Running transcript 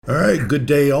All right, good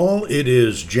day, all. It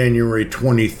is January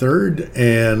 23rd,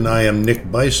 and I am Nick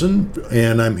Bison,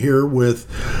 and I'm here with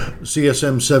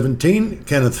CSM 17,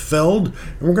 Kenneth Feld,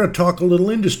 and we're going to talk a little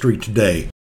industry today.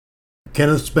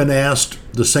 Kenneth's been asked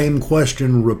the same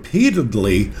question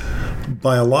repeatedly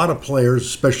by a lot of players,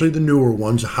 especially the newer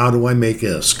ones. How do I make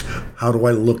ISK? How do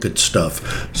I look at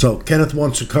stuff? So Kenneth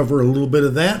wants to cover a little bit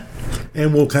of that,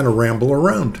 and we'll kind of ramble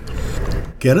around.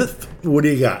 Kenneth, what do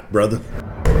you got, brother?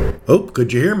 Oh,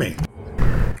 could you hear me?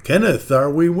 Kenneth, are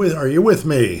you with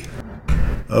me?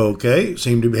 Okay,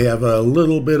 seem to have a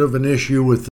little bit of an issue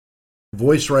with the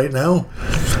voice right now.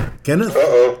 Kenneth?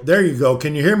 Uh-oh. There you go.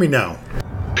 Can you hear me now?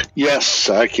 Yes,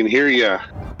 I can hear you.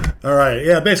 All right.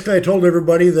 Yeah, basically I told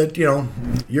everybody that,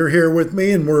 you're here with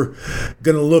me, and we're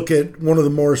going to look at one of the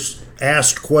more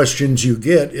asked questions you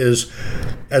get is,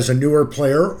 as a newer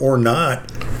player or not,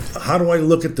 how do I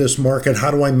look at this market?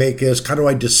 How do I make ISK? How do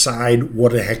I decide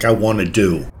what the heck I want to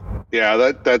do?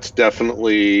 Yeah, that's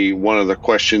definitely one of the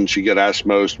questions you get asked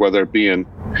most, whether it be in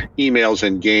emails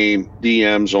in game,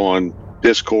 DMs on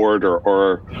Discord,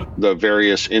 or the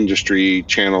various industry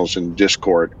channels in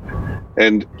Discord.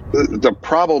 And the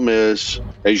problem is,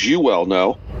 as you well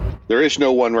know, there is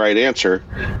no one right answer.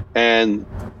 And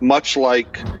much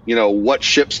like, what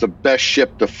ship's the best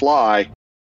ship to fly,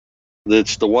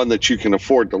 that's the one that you can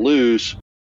afford to lose,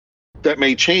 that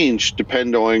may change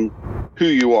depending on who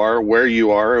you are, where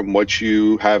you are, and what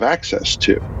you have access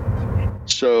to.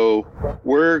 So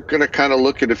we're going to kind of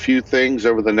look at a few things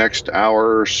over the next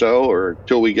hour or so, or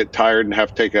until we get tired and have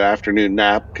to take an afternoon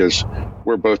nap, because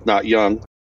we're both not young.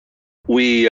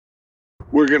 We're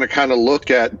going to kind of look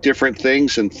at different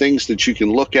things and things that you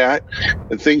can look at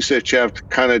and things that you have to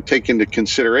kind of take into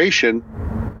consideration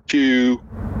to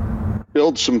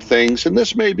build some things. And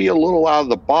this may be a little out of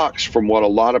the box from what a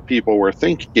lot of people were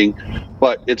thinking,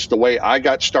 but it's the way I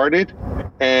got started.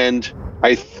 And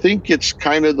I think it's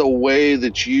kind of the way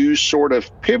that you sort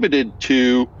of pivoted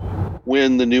to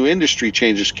when the new industry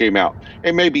changes came out.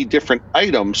 It may be different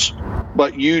items,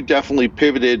 but you definitely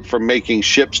pivoted from making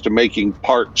ships to making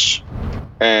parts.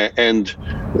 And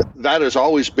that has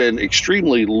always been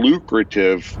extremely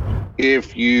lucrative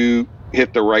if you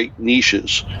hit the right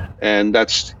niches. And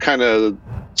that's kind of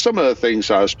some of the things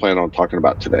I was planning on talking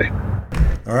about today.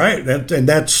 All right. And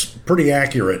that's pretty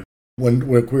accurate. When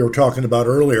we were talking about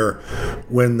earlier,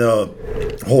 when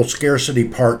the whole scarcity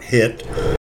part hit,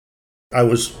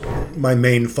 my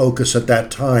main focus at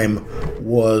that time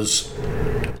was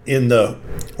in the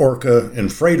Orca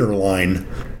and Freighter line,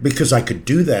 because I could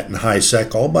do that in high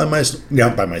sec all by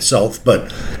not by myself,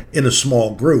 but in a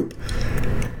small group.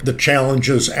 The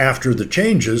challenges after the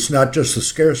changes, not just the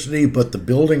scarcity, but the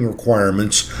building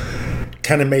requirements,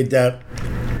 kind of made that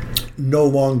no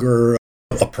longer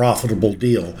a profitable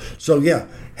deal. So yeah,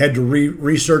 had to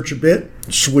research a bit,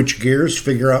 switch gears,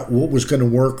 figure out what was going to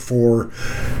work for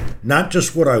not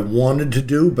just what I wanted to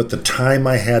do, but the time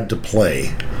I had to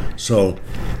play. So,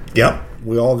 yep,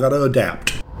 we all got to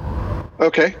adapt.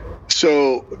 Okay,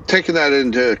 so taking that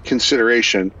into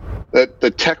consideration, that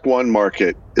the Tech 1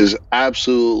 market is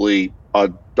absolutely a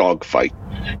dogfight.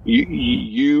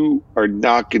 You are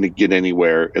not going to get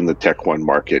anywhere in the Tech 1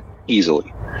 market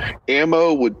easily.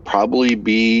 Ammo would probably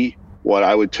be what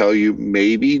I would tell you,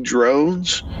 maybe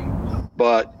drones,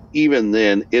 but even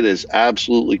then, it is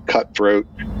absolutely cutthroat.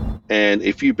 And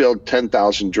if you build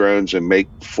 10,000 drones and make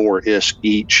 4 ISK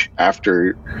each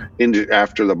after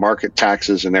the market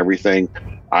taxes and everything,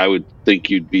 I would think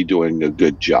you'd be doing a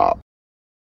good job.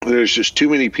 There's just too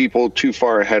many people too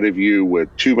far ahead of you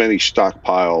with too many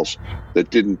stockpiles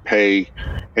that didn't pay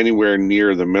anywhere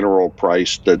near the mineral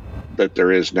price that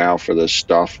there is now for this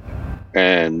stuff,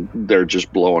 and they're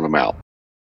just blowing them out.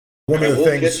 One of the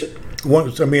things,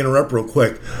 let me interrupt real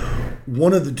quick.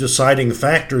 One of the deciding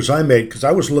factors I made, because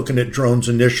I was looking at drones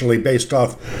initially based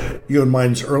off you and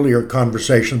mine's earlier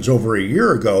conversations over a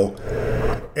year ago,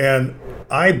 and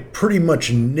I pretty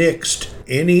much nixed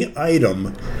any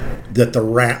item that the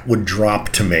rat would drop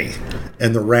to me,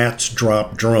 and the rats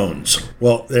drop drones.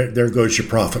 Well, there goes your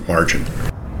profit margin.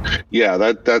 Yeah,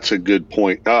 that's a good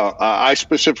point. I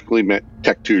specifically meant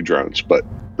Tech 2 drones, but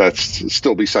that's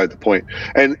still beside the point.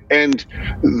 And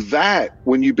that,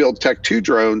 when you build Tech 2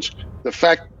 drones, the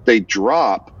fact they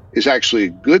drop is actually a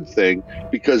good thing,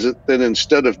 because then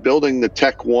instead of building the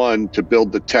Tech 1 to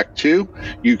build the Tech 2,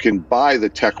 you can buy the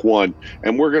Tech 1.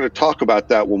 And we're going to talk about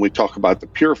that when we talk about the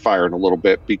Purifier in a little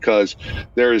bit, because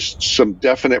there's some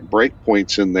definite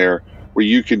breakpoints in there where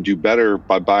you can do better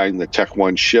by buying the Tech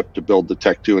 1 ship to build the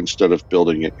Tech 2 instead of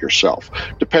building it yourself,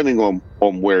 depending on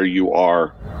where you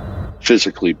are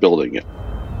physically building it.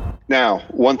 Now,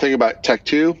 one thing about Tech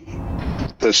 2,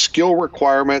 The skill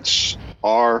requirements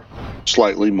are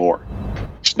slightly more.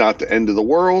 It's not the end of the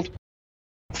world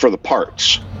for the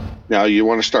parts. Now, you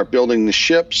want to start building the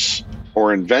ships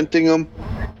or inventing them,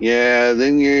 yeah,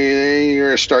 then you're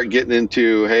going to start getting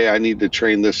into, hey, I need to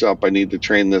train this up,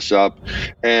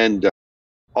 and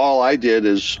all I did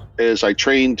is I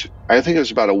trained, I think it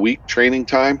was about a week training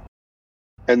time,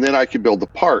 and then I could build the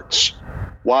parts.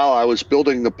 While I was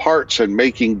building the parts and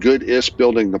making good ISK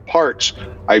building the parts,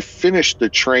 I finished the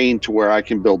train to where I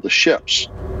can build the ships.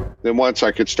 Then once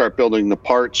I could start building the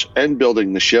parts and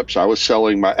building the ships, I was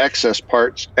selling my excess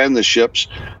parts and the ships,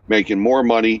 making more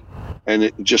money, and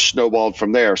it just snowballed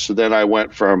from there. So then I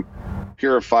went from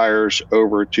purifiers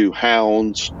over to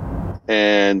hounds,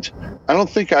 and I don't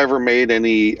think I ever made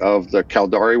any of the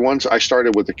Caldari ones. I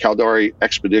started with the Caldari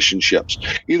expedition ships.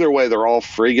 Either way, they're all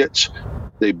frigates.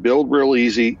 They build real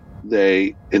easy,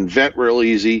 they invent real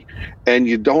easy, and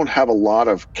you don't have a lot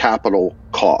of capital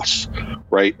costs,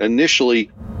 right?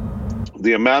 Initially,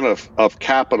 the amount of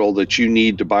capital that you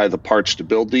need to buy the parts to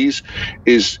build these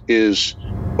is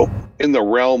in the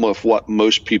realm of what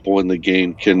most people in the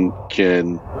game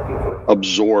can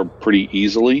absorb pretty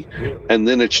easily, and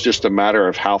then it's just a matter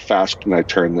of how fast can I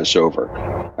turn this over.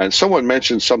 And someone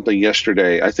mentioned something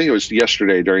yesterday, I think it was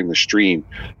yesterday during the stream.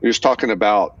 He was talking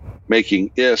about making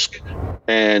ISK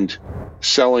and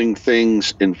selling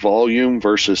things in volume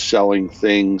versus selling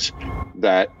things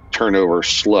that turn over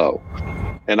slow.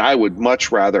 And I would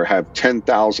much rather have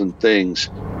 10,000 things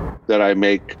that I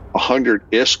make 100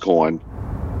 ISK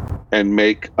on and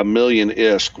make 1 million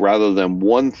ISK rather than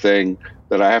one thing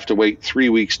that I have to wait 3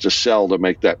 weeks to sell to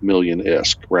make that 1 million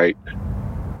ISK, right?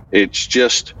 It's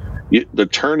just the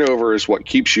turnover is what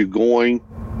keeps you going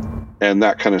and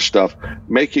that kind of stuff.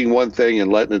 Making one thing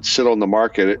and letting it sit on the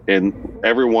market and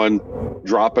everyone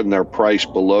dropping their price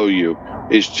below you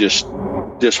is just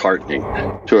disheartening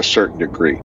to a certain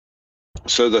degree.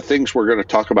 So the things we're going to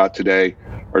talk about today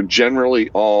are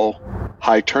generally all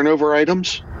high turnover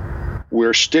items.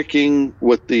 We're sticking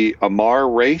with the Amarr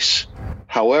race.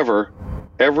 However,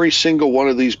 every single one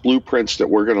of these blueprints that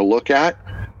we're going to look at,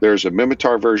 there's a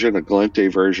Minmatar version, a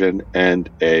Gallente version, and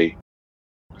a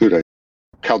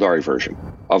Caldari version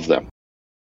of them.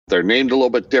 They're named a little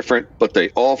bit different, but they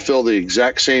all fill the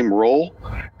exact same role,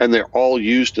 and they're all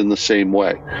used in the same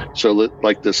way. So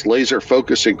like this laser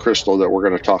focusing crystal that we're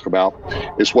going to talk about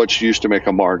is what's used to make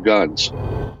Amarr guns.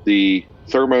 The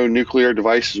thermonuclear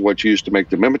device is what's used to make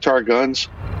the Minmatar guns.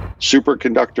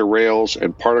 Superconductor rails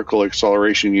and particle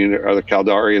acceleration unit are the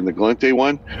Caldari and the Gallente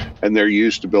one, and they're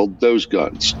used to build those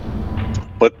guns.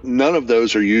 But none of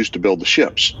those are used to build the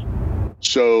ships.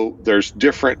 So there's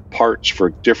different parts for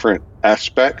different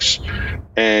aspects,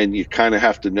 and you kind of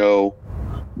have to know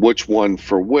which one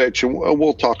for which, and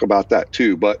we'll talk about that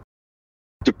too. But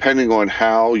depending on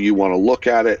how you want to look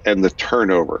at it and the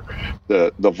turnover,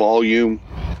 the volume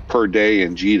per day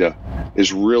in JITA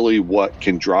is really what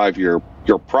can drive your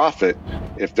profit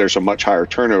if there's a much higher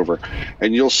turnover.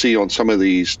 And you'll see on some of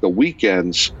these, the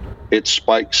weekends, it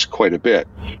spikes quite a bit.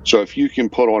 So if you can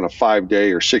put on a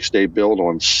 5-day or 6-day build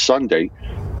on Sunday,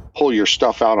 pull your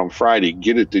stuff out on Friday,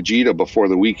 get it to JITA before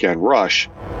the weekend rush,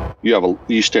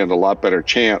 you stand a lot better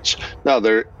chance. Now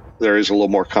there is a little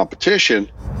more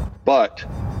competition, but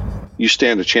you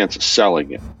stand a chance of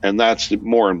selling it. And that's the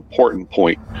more important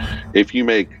point. If you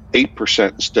make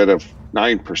 8% instead of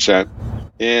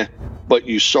 9%, but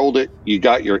you sold it, you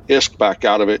got your ISK back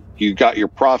out of it, you got your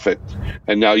profit,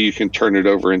 and now you can turn it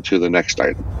over into the next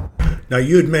item. Now,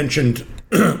 you had mentioned,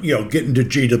 getting to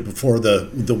JITA before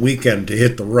the weekend to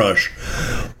hit the rush.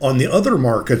 On the other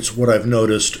markets, what I've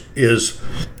noticed is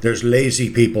there's lazy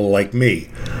people like me.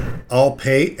 I'll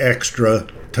pay extra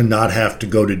to not have to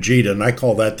go to JITA, and I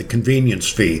call that the convenience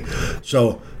fee.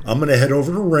 So I'm going to head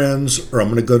over to Ren's, or I'm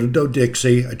going to go to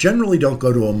Dodixie. I generally don't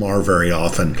go to Amarr very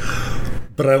often,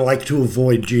 but I like to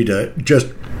avoid JITA just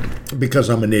because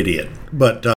I'm an idiot.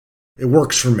 But it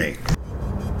works for me.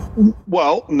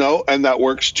 Well, no, and that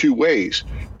works two ways.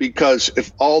 Because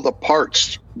if all the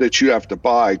parts that you have to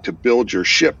buy to build your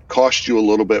ship cost you a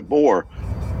little bit more,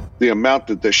 the amount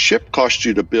that the ship costs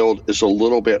you to build is a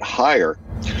little bit higher.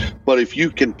 But if you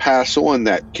can pass on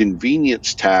that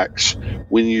convenience tax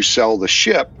when you sell the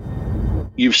ship,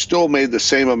 you've still made the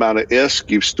same amount of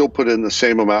ISK, you've still put in the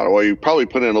same amount, or you probably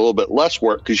put in a little bit less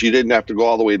work because you didn't have to go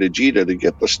all the way to JITA to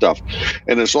get the stuff.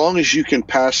 And as long as you can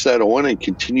pass that on and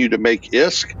continue to make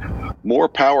ISK, more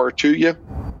power to you.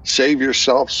 Save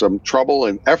yourself some trouble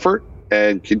and effort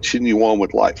and continue on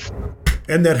with life.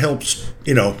 And that helps,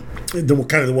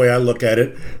 the way I look at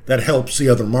it, that helps the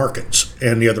other markets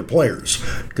and the other players.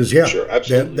 Because, sure,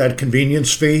 that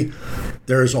convenience fee,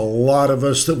 there's a lot of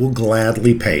us that will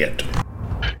gladly pay it.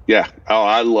 Yeah. Oh,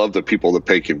 I love the people that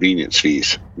pay convenience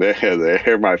fees.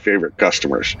 They're my favorite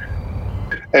customers.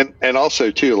 And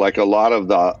also too, like a lot of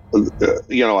the,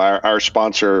 our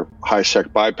sponsor HiSec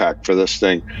BuyPack for this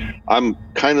thing, I'm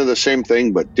kind of the same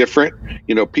thing, but different.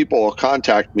 People will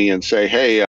contact me and say,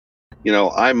 hey,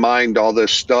 I mined all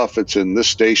this stuff. It's in this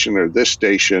station or this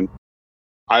station.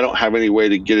 I don't have any way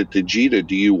to get it to JITA.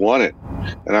 Do you want it?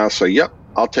 And I'll say, yep,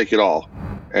 I'll take it all.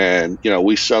 And,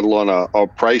 we settle on a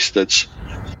price that's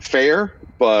fair,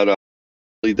 but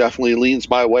it definitely leans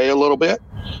my way a little bit.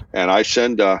 And I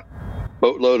send a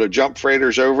boatload of jump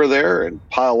freighters over there and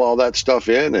pile all that stuff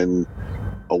in, and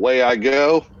away I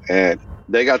go. And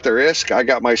they got their ISK, I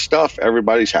got my stuff.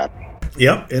 Everybody's happy.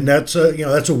 Yep, and that's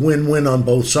a win-win on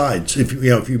both sides.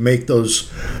 If you make those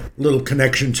little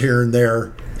connections here and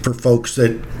there for folks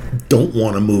that don't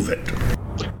want to move it.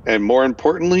 And more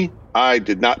importantly, I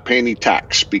did not pay any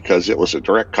tax because it was a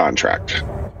direct contract.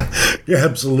 Yeah,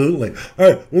 absolutely. All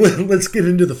right, let's get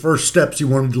into the first steps you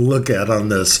wanted to look at on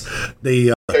this.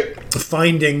 The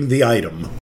finding the item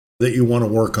that you want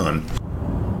to work on.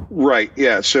 Right,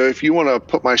 yeah. So if you want to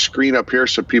put my screen up here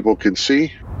so people can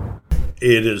see.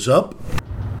 It is up.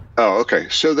 Oh, okay.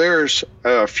 So there's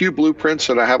a few blueprints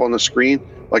that I have on the screen.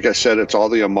 Like I said, it's all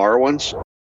the Amarr ones.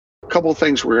 A couple of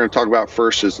things we're going to talk about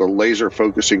first is the laser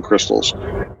focusing crystals.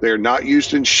 They're not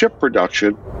used in ship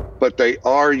production, but they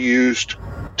are used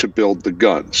to build the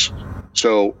guns.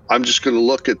 So I'm just going to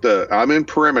look at I'm in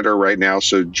perimeter right now,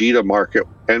 so JITA market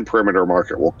and perimeter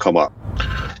market will come up.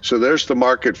 So there's the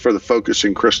market for the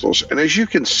focusing crystals. And as you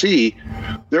can see,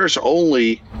 there's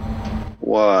only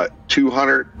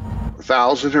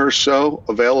 200,000 or so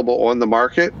available on the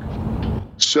market.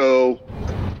 So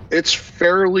it's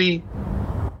fairly,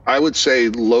 I would say,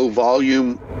 low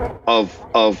volume of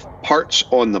parts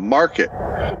on the market.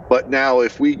 But now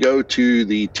if we go to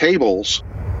the tables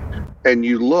and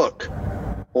you look,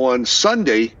 on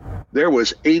Sunday there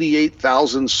was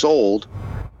 88,000 sold,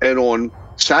 and on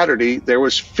Saturday there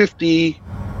was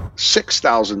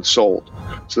 56,000 sold.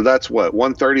 So that's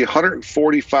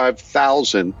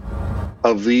 145,000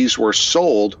 of these were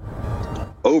sold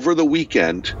over the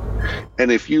weekend.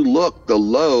 And if you look, the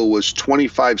low was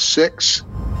 25.6,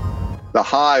 the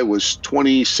high was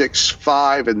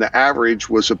 26.5, and the average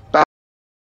was about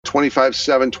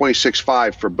 25.7,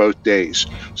 26.5 for both days.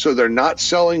 So they're not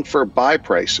selling for buy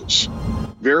prices.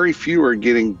 Very few are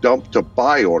getting dumped to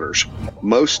buy orders.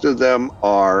 Most of them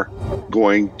are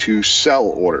going to sell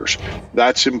orders.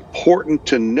 That's important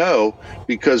to know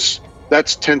because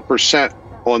that's 10%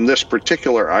 on this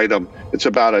particular item. It's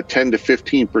about a 10 to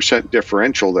 15%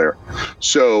 differential there.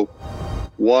 So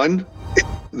one,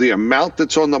 the amount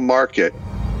that's on the market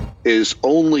is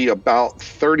only about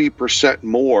 30%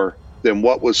 more than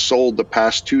what was sold the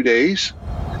past 2 days.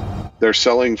 They're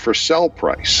selling for sell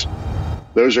price.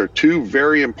 Those are two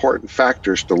very important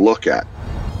factors to look at.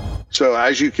 So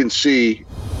as you can see,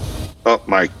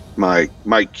 my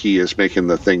mic key is making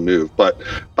the thing move, but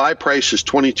buy price is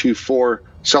 22.4,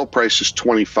 sell price is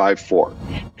 25.4.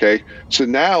 Okay, so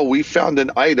now we found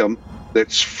an item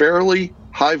that's fairly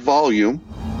high volume.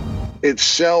 It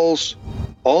sells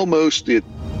almost the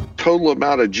total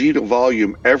amount of JITA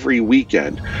volume every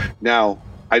weekend. Now,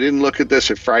 I didn't look at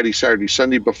this at Friday, Saturday,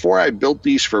 Sunday. Before I built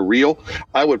these for real,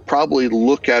 I would probably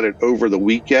look at it over the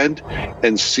weekend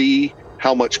and see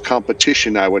how much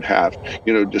competition I would have.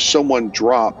 Does someone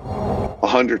drop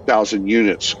 100,000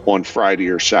 units on Friday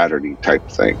or Saturday type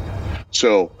thing?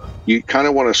 So you kind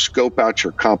of want to scope out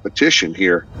your competition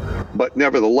here. But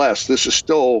nevertheless, this is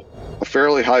still a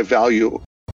fairly high volume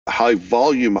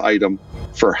item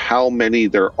for how many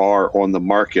there are on the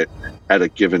market at a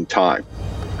given time.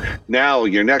 Now,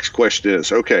 your next question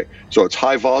is, okay, so it's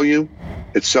high volume,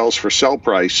 it sells for sell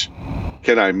price.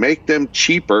 Can I make them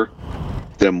cheaper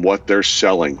than what they're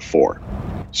selling for?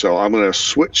 So I'm going to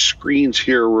switch screens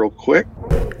here real quick.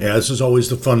 Yeah, this is always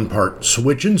the fun part,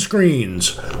 switching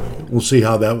screens. We'll see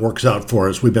how that works out for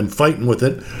us. We've been fighting with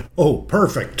it. Oh,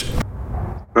 perfect.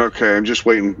 Okay, I'm just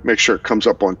waiting to make sure it comes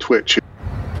up on Twitch.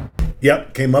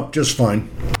 Yep, came up just fine.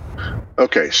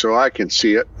 Okay, so I can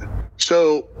see it.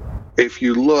 So if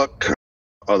you look,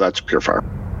 that's Purifier.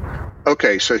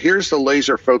 Okay, so here's the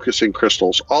laser focusing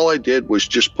crystals. All I did was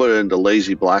just put it into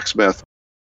Lazy Blacksmith.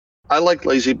 I like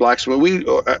Lazy Blacksmith.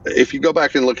 If you go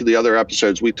back and look at the other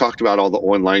episodes, we talked about all the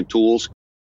online tools.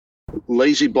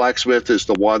 Lazy Blacksmith is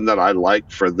the one that I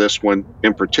like for this one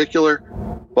in particular.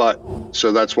 But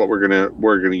so that's what we're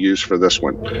gonna use for this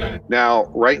one. Now,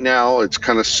 right now, it's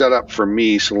kind of set up for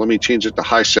me. So let me change it to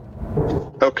HiSec.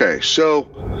 Okay, so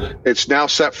it's now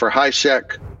set for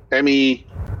HiSec ME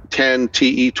 10,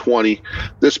 TE20.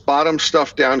 This bottom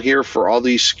stuff down here for all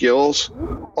these skills,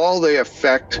 all they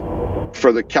affect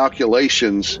for the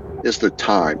calculations is the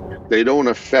time. They don't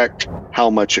affect how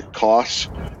much it costs.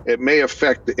 It may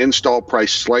affect the install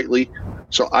price slightly.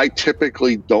 So I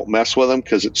typically don't mess with them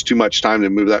because it's too much time to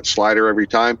move that slider every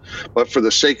time. But for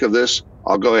the sake of this,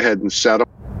 I'll go ahead and set them.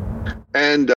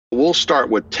 And we'll start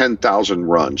with 10,000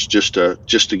 runs just to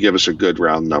give us a good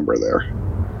round number there.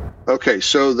 Okay,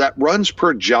 so that runs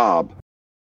per job.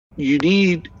 You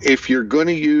need, if you're going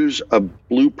to use a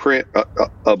blueprint,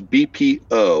 a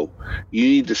BPO, you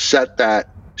need to set that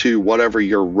to whatever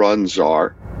your runs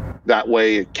are. That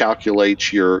way it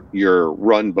calculates your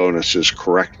run bonuses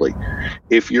correctly.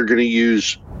 If you're going to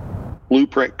use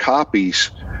blueprint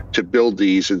copies to build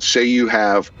these, and say you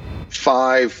have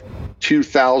 5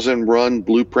 2,000 run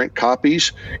blueprint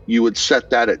copies, you would set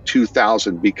that at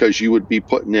 2,000 because you would be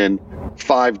putting in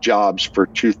 5 jobs for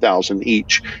 2,000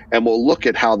 each. And we'll look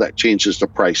at how that changes the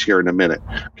price here in a minute.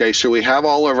 Okay, so we have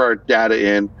all of our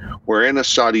data in. We're in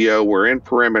Asadio, we're in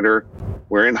Perimeter,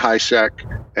 we're in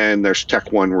HiSec, and there's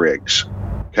Tech One rigs.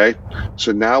 Okay,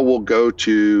 so now we'll go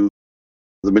to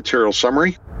the material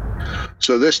summary.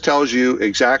 So this tells you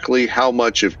exactly how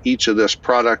much of each of this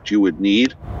product you would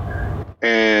need.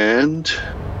 And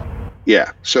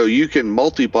yeah, so you can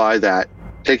multiply that,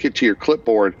 take it to your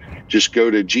clipboard, just go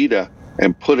to JITA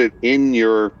and put it in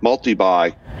your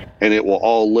multi-buy, and it will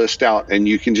all list out, and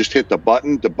you can just hit the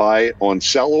button to buy it on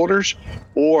sell orders,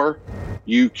 or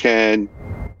you can,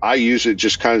 I use it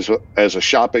just kind of as a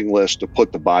shopping list to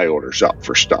put the buy orders up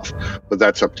for stuff, but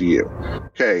that's up to you.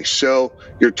 Okay, so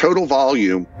your total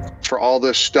volume for all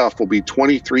this stuff will be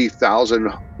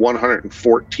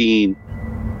 23,114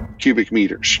 cubic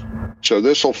meters. So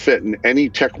this will fit in any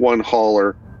Tech One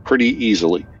hauler pretty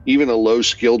easily. Even a low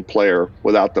skilled player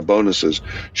without the bonuses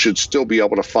should still be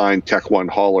able to find Tech One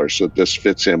haulers that this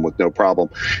fits in with no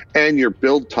problem. And your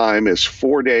build time is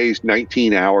 4 days,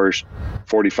 19 hours,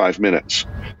 45 minutes.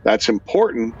 That's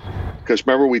important because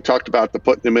remember we talked about the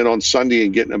putting them in on Sunday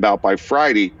and getting them out by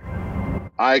Friday.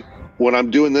 When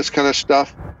I'm doing this kind of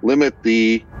stuff, limit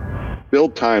the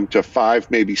build time to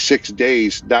 5, maybe 6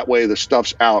 days. That way the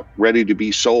stuff's out, ready to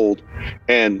be sold.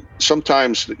 And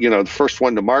sometimes, the first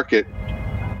one to market,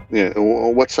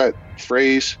 what's that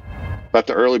phrase about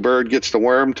the early bird gets the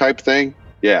worm type thing?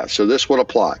 Yeah, so this would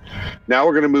apply. Now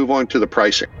we're going to move on to the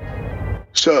pricing.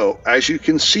 So as you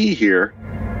can see here,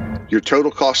 your total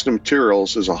cost of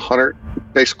materials is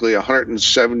basically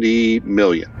 170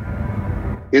 million.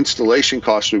 Installation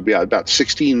cost would be about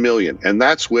 16 million. And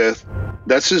this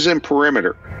is in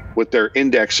Perimeter with their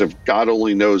index of God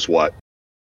only knows what.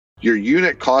 Your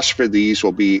unit cost for these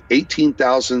will be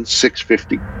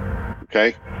 18,650.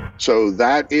 Okay, so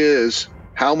that is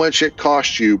how much it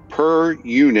costs you per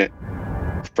unit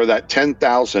for that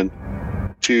 10,000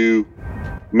 to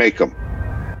make them.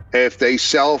 If they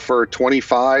sell for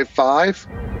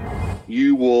 25.5,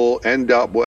 you will end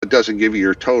up, well, it doesn't give you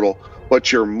your total,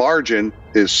 but your margin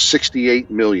is 68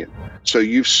 million. So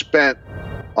you've spent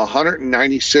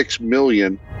 196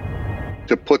 million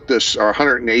to put this, or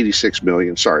 186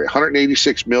 million,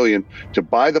 186 million to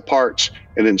buy the parts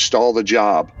and install the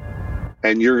job.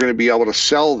 And you're going to be able to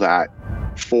sell that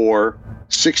for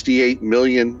 68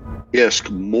 million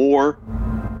ISK more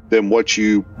than what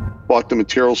you bought the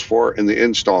materials for and the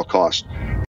install cost.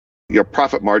 Your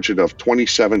profit margin of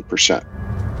 27%.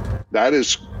 That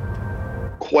is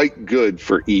quite good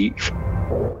for Eve.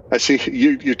 I see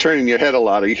you're turning your head a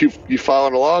lot. Are you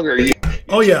following along, or are you?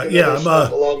 Oh yeah. I'm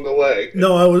along the way.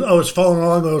 No, I was following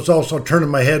along. I was also turning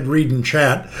my head, reading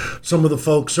chat. Some of the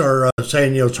folks are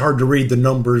saying it's hard to read the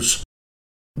numbers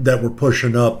that we're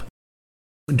pushing up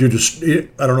due to,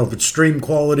 I don't know if it's stream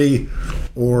quality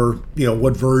or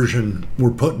what version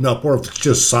we're putting up, or if it's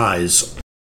just size.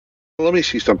 Let me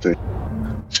see something.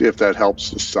 See if that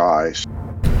helps the size.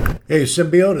 Hey,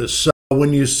 Symbiotis.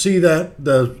 When you see that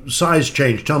the size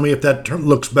change, tell me if that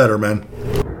looks better, man.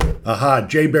 Aha,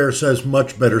 J Bear says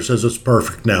much better, says it's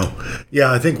perfect now.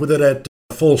 Yeah, I think with it at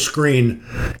full screen,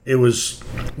 it was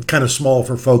kind of small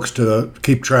for folks to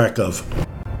keep track of.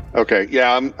 Okay,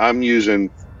 yeah, I'm using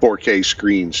 4K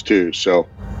screens too, so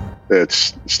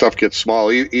stuff gets small.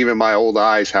 Even my old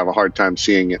eyes have a hard time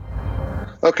seeing it.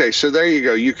 Okay, so there you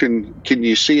go. Can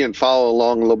you see and follow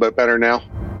along a little bit better now?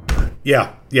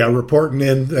 Yeah, reporting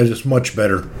in is much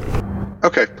better.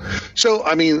 Okay, so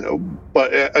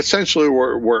but essentially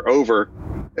we're over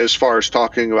as far as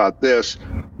talking about this,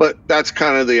 but that's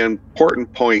kind of the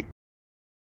important point.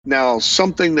 Now,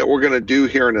 something that we're going to do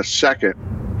here in a second,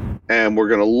 and we're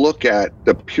going to look at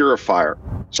the purifier.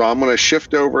 So I'm going to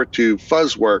shift over to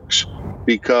Fuzzworks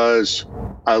because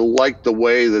I like the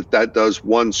way that does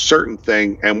one certain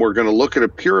thing, and we're going to look at a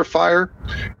purifier,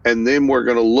 and then we're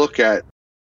going to look at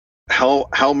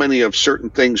how many of certain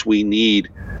things we need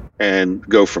and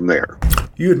go from there.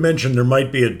 You had mentioned there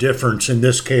might be a difference. In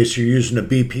this case, you're using a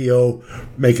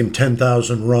BPO making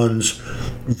 10,000 runs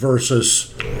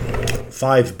versus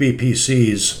 5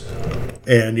 BPCs,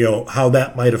 and how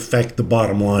that might affect the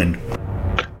bottom line.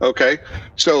 Okay,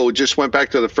 so just went back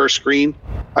to the first screen.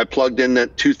 I plugged in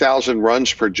that 2,000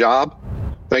 runs per job.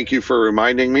 Thank you for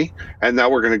reminding me. And now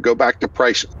we're going to go back to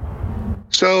pricing.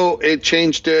 So it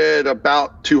changed it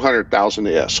about 200,000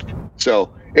 ISK.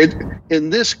 So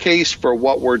in this case, for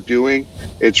what we're doing,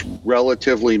 it's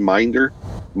relatively minor.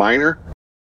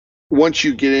 Once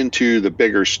you get into the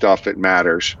bigger stuff, it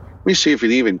matters. Let me see if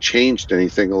it even changed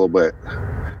anything a little bit.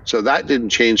 So that didn't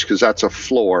change because that's a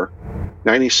floor.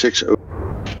 96.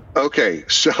 Okay,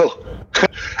 so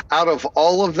out of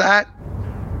all of that,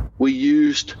 we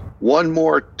used one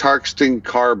more tungsten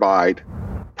carbide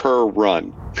per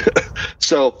run.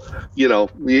 So,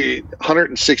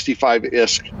 165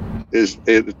 ISK is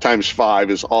times 5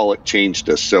 is all it changed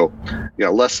us. So,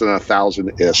 less than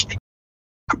 1,000 ISK.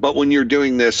 But when you're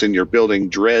doing this and you're building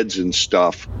dreads and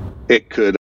stuff, it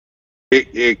could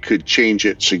change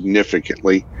it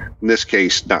significantly. In this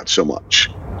case, not so much.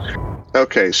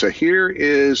 Okay, so here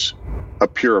is a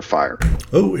purifier.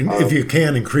 Oh, and if you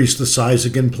can, increase the size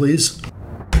again, please.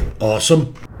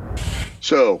 Awesome.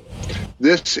 So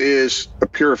this is a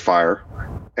purifier,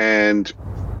 and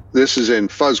this is in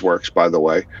Fuzzworks, by the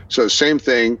way. So same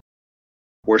thing.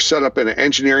 We're set up in an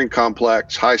engineering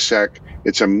complex, high sec.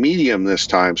 It's a medium this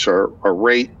time, so a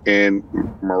rate in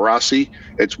Marassi.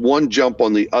 It's one jump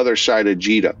on the other side of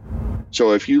JITA.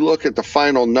 So if you look at the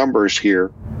final numbers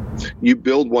here, you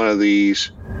build one of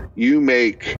these, you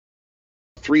make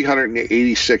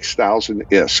 386,000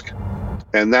 ISK,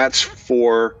 and that's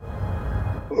for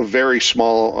a very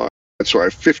small,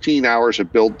 15 hours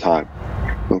of build time.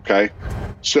 Okay,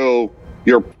 so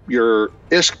your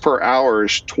ISK per hour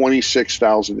is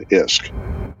 26,000 ISK.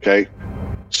 Okay,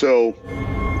 so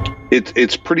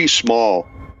it's pretty small.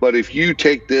 But if you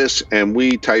take this and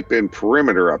we type in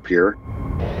perimeter up here,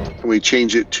 and we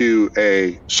change it to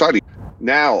a Saudi,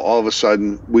 now all of a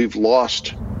sudden we've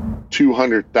lost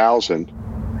 200,000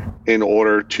 in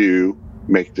order to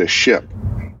make this ship.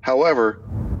 However,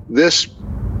 this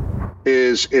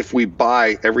is if we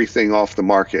buy everything off the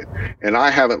market, and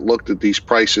I haven't looked at these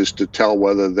prices to tell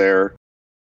whether they're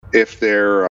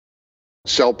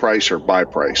sell price or buy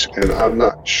price, and I'm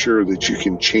not sure that you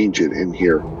can change it in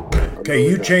here. Okay,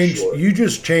 you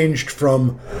just changed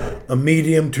from a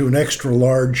medium to an extra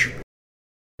large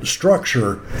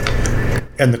structure,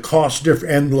 and the cost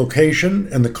and location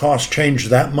and the cost changed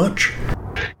that much?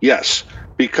 Yes,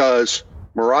 because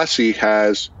Marassi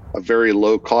has a very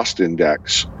low cost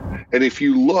index. And if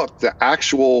you look, the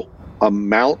actual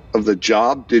amount of the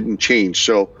job didn't change.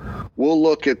 So we'll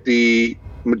look at the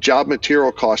job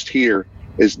material cost here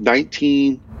is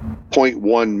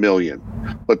 19.1 million,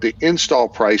 but the install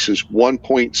price is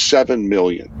 1.7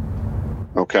 million.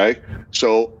 Okay,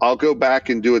 so I'll go back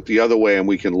and do it the other way and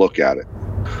we can look at it.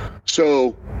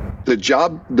 So the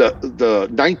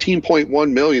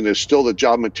 19.1 million is still the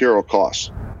job material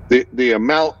cost. The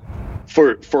amount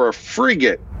for a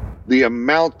frigate, the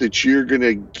amount that you're going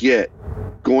to get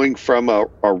going from a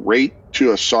rate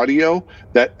to a Saudio,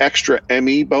 that extra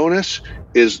ME bonus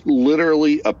is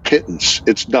literally a pittance.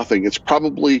 It's nothing. It's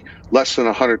probably less than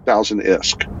 100,000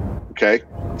 ISK. Okay,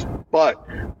 but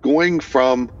going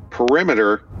from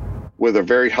perimeter with a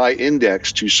very high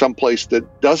index to someplace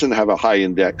that doesn't have a high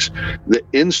index, the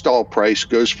install price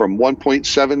goes from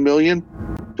 1.7 million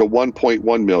to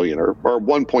 1.1 million or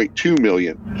 1.2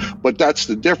 million. But that's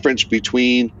the difference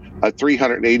between a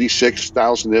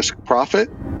 386,000 ISK profit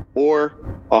or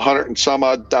 100 and some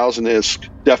odd thousand ISK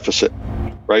deficit,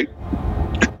 right?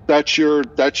 That's your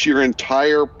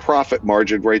entire profit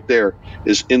margin right there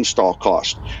is install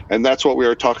cost. And that's what we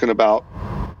were talking about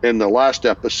in the last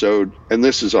episode. And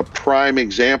this is a prime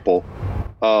example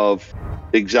of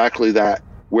exactly that,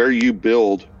 where you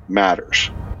build matters.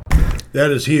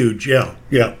 That is huge. Yeah.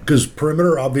 Because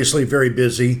perimeter, obviously very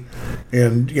busy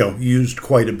and, used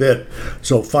quite a bit.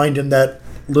 So finding that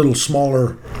little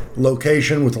smaller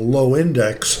location with a low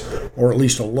index, or at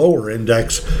least a lower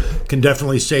index, can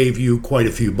definitely save you quite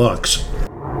a few bucks.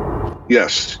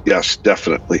 Yes,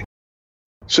 definitely.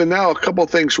 So now a couple of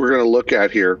things we're going to look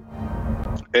at here.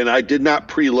 And I did not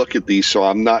pre-look at these, so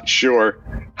I'm not sure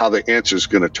how the answer is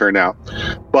going to turn out.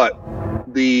 But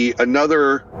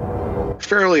another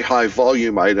fairly high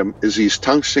volume item is these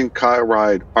tungsten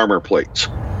carbide armor plates.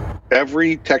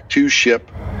 Every Tech 2 ship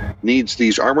needs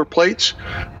these armor plates,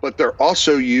 but they're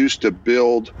also used to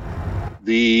build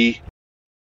the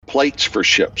plates for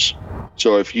ships.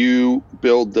 So if you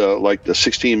build the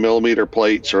 16 millimeter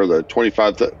plates or the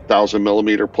 25,000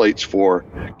 millimeter plates for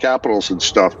capitals and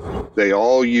stuff, they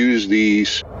all use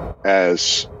these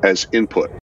as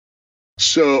input.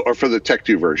 So, or for the Tech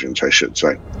 2 versions, I should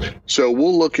say. So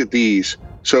we'll look at these.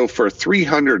 So for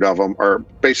 300 of them, or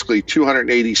basically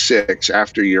 286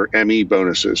 after your ME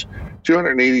bonuses,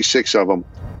 286 of them,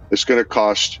 it's going to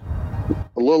cost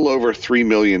a little over 3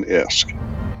 million ISK.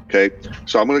 Okay,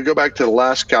 so I'm going to go back to the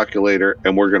last calculator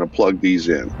and we're going to plug these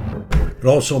in. It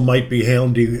also might be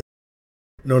handy.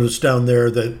 Notice down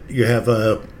there that you have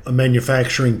a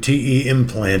manufacturing TE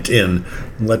implant in,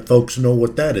 and let folks know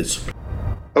what that is.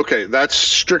 Okay, that's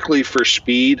strictly for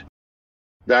speed.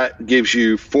 That gives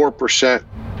you 4%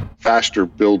 faster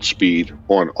build speed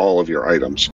on all of your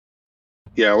items.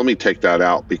 Yeah, let me take that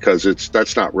out because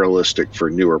that's not realistic for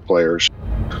newer players.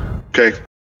 Okay,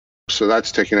 so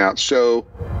that's taken out. So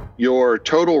your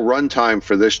total runtime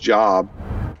for this job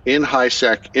in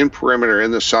HiSec, in Perimeter,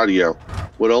 in the Sadio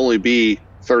would only be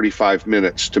 35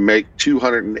 minutes to make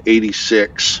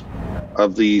 286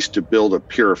 of these to build a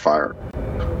purifier.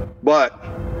 But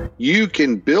you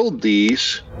can build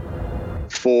these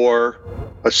for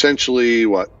essentially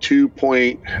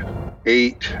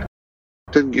 2.8,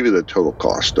 doesn't give you the total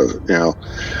cost, does it now?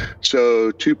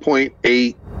 So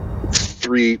 2.84.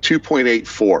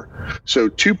 So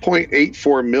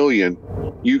 2.84 million,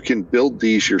 you can build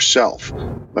these yourself.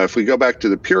 Now, if we go back to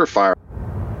the purifier,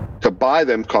 to buy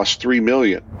them costs 3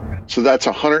 million. So that's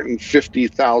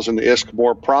 150,000 ISK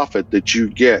more profit that you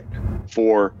get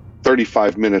for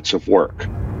 35 minutes of work,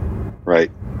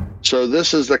 right? So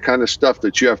this is the kind of stuff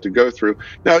that you have to go through.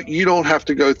 Now, you don't have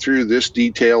to go through this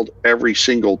detailed every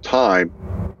single time,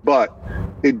 but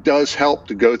it does help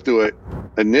to go through it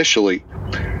initially.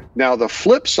 Now, the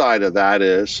flip side of that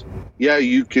is, yeah,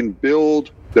 you can build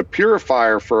the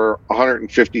purifier for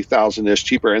 150,000 is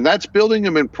cheaper, and that's building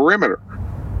them in Perimeter.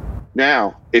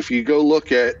 Now, if you go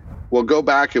look at, we'll go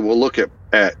back and we'll look at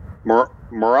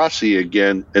Marasi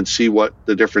again and see what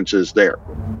the difference is there.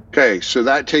 Okay, so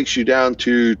that takes you down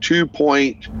to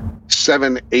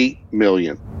 2.78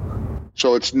 million.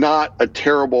 So it's not a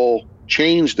terrible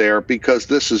change there because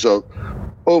this is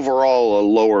overall a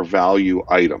lower value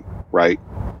item, right?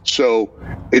 So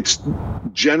it's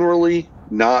generally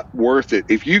not worth it.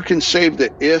 If you can save the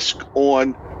ISK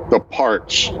on the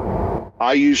parts,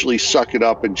 I usually suck it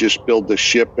up and just build the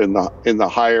ship in the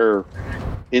higher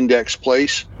index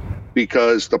place,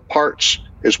 because the parts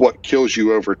is what kills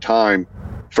you over time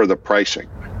for the pricing.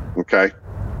 Okay,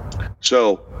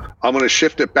 so I'm going to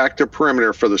shift it back to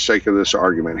Perimeter for the sake of this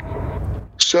argument.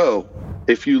 So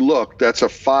if you look, that's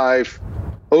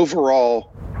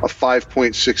overall a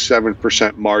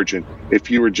 5.67% margin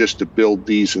if you were just to build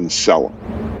these and sell them.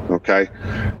 Okay,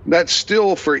 that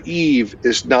still for Eve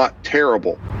is not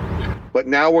terrible, but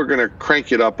now we're going to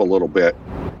crank it up a little bit,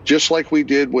 just like we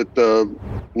did with the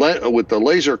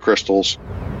laser crystals.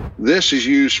 This is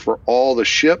used for all the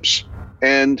ships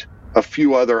and a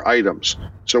few other items.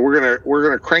 So we're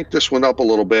gonna crank this one up a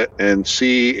little bit and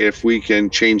see if we can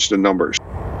change the numbers.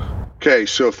 Okay,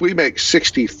 so if we make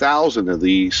 60,000 of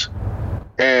these,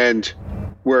 and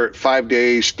we're at 5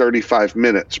 days, 35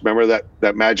 minutes. Remember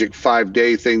that magic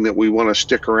 5-day thing that we want to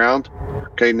stick around?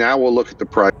 Okay, now we'll look at the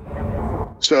price.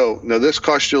 So now this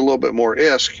costs you a little bit more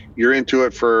ISK. You're into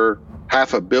it for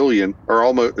 $500 million or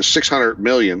almost 600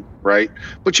 million, right?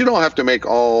 But you don't have to make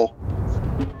all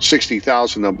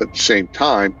 60,000 of them at the same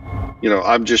time. You know,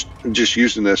 I'm just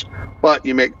using this, but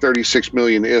you make 36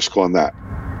 million ISK on that.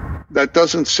 That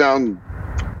doesn't sound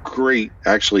great.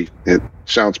 Actually, it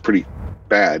sounds pretty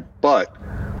bad, but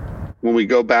when we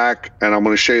go back, and I'm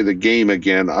going to show you the game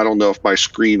again, I don't know if my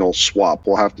screen will swap.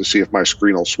 We'll have to see if my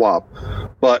screen will swap.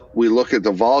 But we look at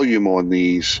the volume on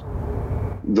these.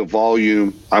 The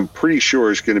volume, I'm pretty sure,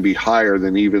 is going to be higher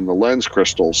than even the lens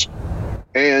crystals.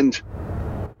 And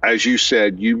as you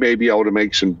said, you may be able to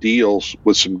make some deals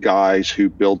with some guys who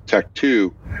build Tech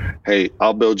 2. Hey,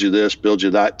 I'll build you this, build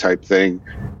you that type thing,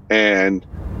 and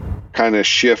kind of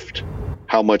shift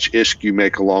how much ISK you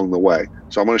make along the way.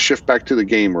 So I'm going to shift back to the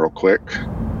game real quick.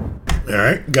 All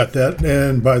right, got that.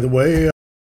 And by the way,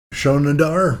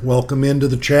 Shonadar, welcome into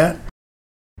the chat.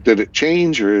 Did it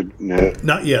change or no?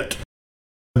 Not yet.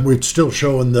 We're still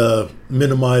showing the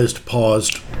minimized,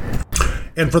 paused.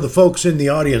 And for the folks in the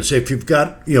audience, if you've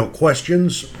got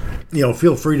questions,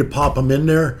 feel free to pop them in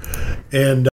there,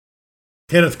 and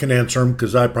Kenneth can answer them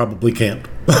because I probably can't.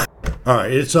 All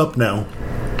right, it's up now.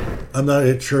 I'm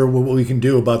not sure what we can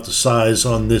do about the size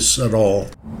on this at all.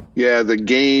 Yeah, the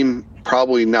game,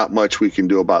 probably not much we can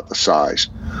do about the size.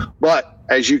 But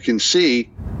as you can see,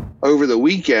 over the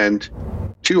weekend,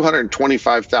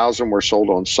 225,000 were sold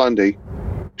on Sunday,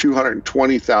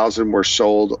 220,000 were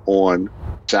sold on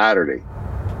Saturday.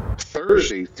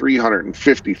 Thursday,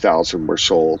 350,000 were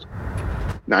sold.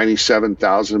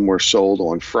 97,000 were sold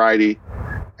on Friday.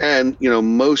 And,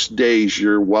 most days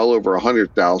you're well over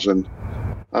 100,000.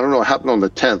 I don't know what happened on the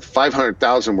 10th.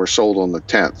 500,000 were sold on the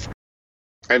 10th.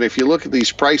 And if you look at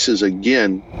these prices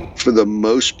again, for the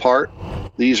most part,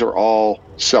 these are all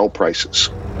sell prices.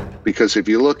 Because if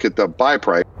you look at the buy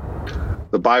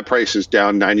price is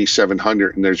down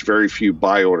 9,700 and there's very few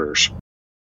buy orders.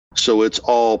 So it's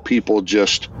all people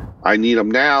just, I need them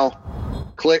now,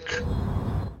 click,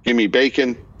 give me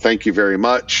bacon, thank you very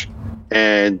much,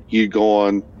 and you go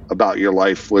on about your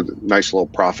life with a nice little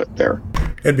profit there.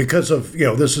 And because of,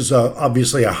 this is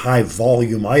obviously a high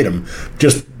volume item,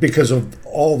 just because of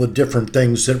all the different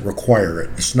things that require it.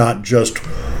 It's not just,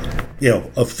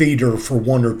 a feeder for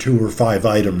 1 or 2 or 5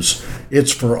 items.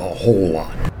 It's for a whole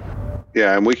lot.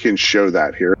 Yeah, and we can show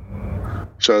that here.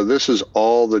 So this is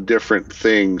all the different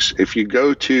things. If you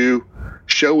go to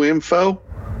show info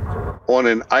on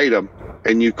an item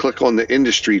and you click on the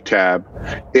industry tab,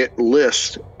 it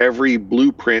lists every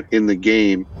blueprint in the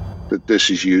game that this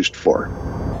is used for.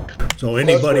 So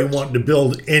anybody wanting to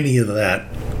build any of that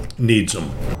needs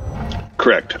them.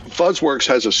 Correct. Fuzzworks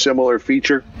has a similar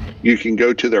feature. You can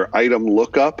go to their item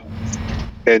lookup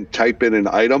and type in an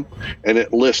item, and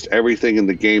it lists everything in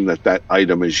the game that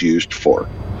item is used for.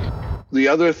 The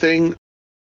other thing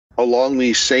along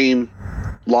these same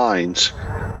lines,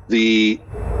 the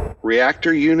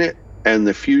reactor unit and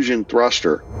the fusion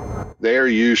thruster, they are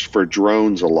used for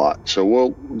drones a lot. So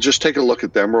we'll just take a look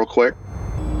at them real quick.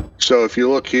 So if you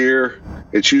look here,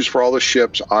 it's used for all the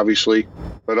ships, obviously,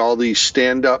 but all these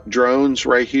stand-up drones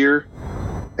right here,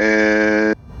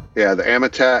 and yeah, the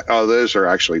Amitat, those are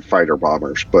actually fighter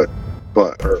bombers, but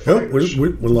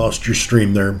we lost your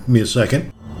stream there. Give me a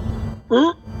second.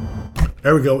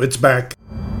 There we go. It's back.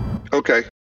 Okay.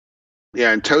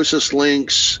 Yeah, and Tosis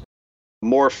Lynx,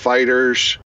 more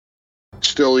fighters,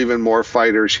 still even more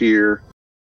fighters here.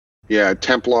 Yeah,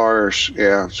 Templars,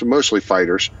 yeah, so mostly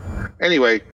fighters.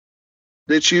 Anyway,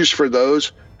 it's used for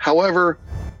those. However,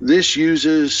 this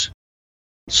uses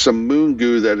some moon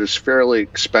goo that is fairly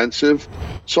expensive.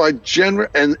 So and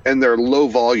they're low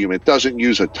volume. It doesn't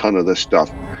use a ton of this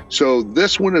stuff. So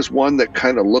this one is one that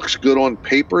kind of looks good on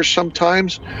paper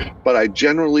sometimes, but I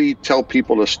generally tell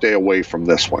people to stay away from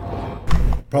this one.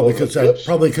 Probably because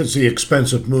the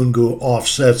expensive moon goo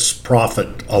offsets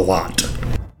profit a lot.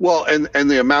 Well, and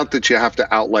the amount that you have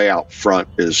to outlay out front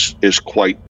is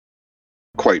quite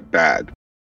bad.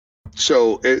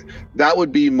 So that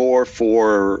would be more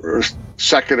for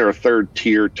second or third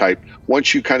tier type.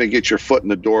 Once you kind of get your foot in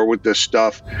the door with this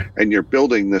stuff and you're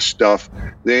building this stuff,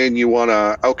 then you want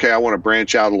to, I want to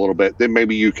branch out a little bit. Then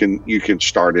maybe you can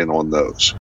start in on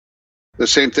those. The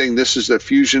same thing, this is the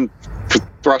fusion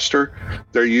thruster.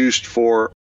 They're used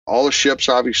for all the ships,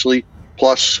 obviously,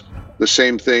 plus the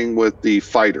same thing with the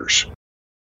fighters.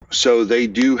 So they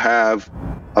do have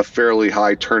a fairly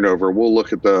high turnover. We'll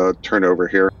look at the turnover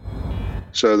here.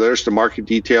 So there's the market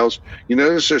details. You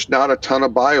notice there's not a ton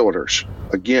of buy orders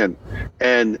again.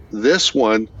 And this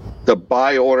one, the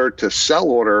buy order to sell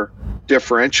order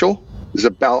differential is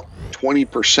about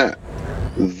 20%.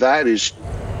 That is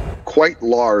quite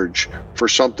large for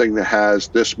something that has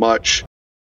this much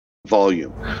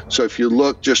volume. So if you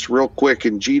look just real quick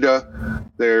in JITA,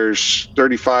 there's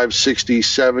 35, 60,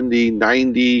 70,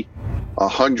 90,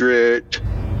 100,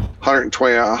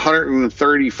 120,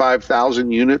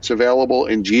 135,000 units available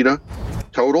in JITA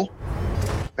total.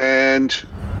 And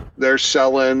they're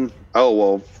selling,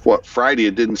 Friday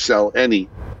it didn't sell any.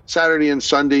 Saturday and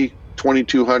Sunday,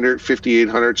 2,200,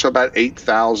 5,800, so about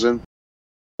 8,000.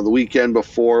 The weekend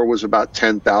before was about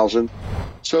 10,000.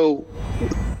 So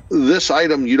this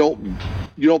item, you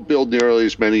don't build nearly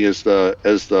as many as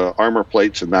the armor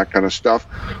plates and that kind of stuff,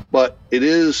 but it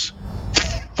is,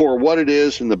 for what it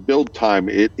is in the build time,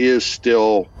 it is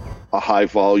still a high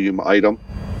volume item,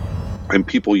 and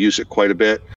people use it quite a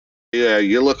bit. Yeah,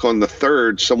 you look on the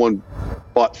 3rd, someone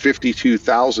bought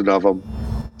 52,000 of them,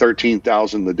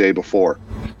 13,000 the day before.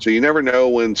 So you never know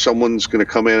when someone's going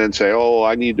to come in and say,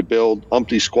 I need to build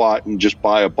Umpty Squat and just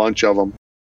buy a bunch of them.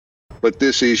 But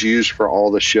this is used for all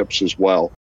the ships as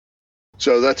well.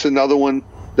 So that's another one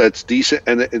that's decent,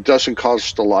 and it doesn't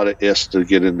cost a lot of IS to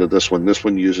get into this one. This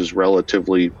one uses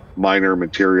relatively minor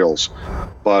materials,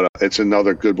 but it's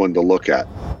another good one to look at.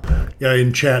 Yeah,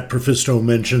 in chat, Profisto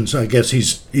mentions, I guess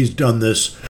he's done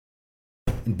this.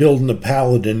 Building a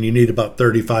Paladin, you need about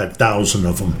 35,000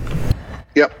 of them.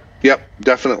 Yep,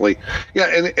 definitely. Yeah,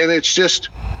 and it's just,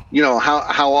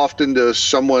 how often does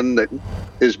someone that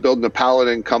is building a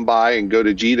Paladin come by and go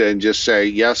to JITA and just say,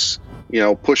 yes,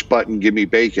 push button, give me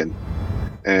bacon.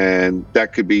 And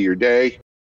that could be your day.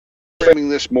 Framing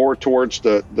this more towards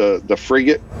the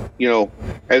frigate,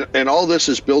 and all this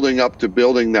is building up to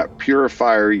building that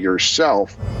purifier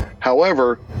yourself.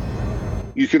 However,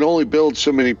 you can only build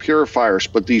so many purifiers,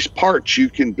 but these parts, you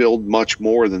can build much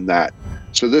more than that.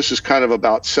 So this is kind of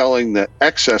about selling the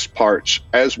excess parts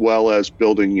as well as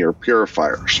building your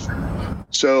purifiers.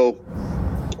 So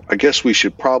I guess we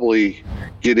should probably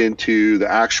get into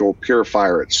the actual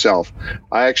purifier itself.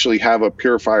 I actually have a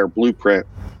purifier blueprint,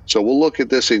 so we'll look at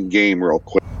this in game real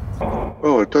quick.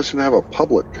 Oh, it doesn't have a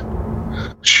public.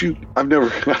 Shoot, I've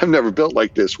never built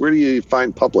like this. Where do you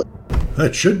find public?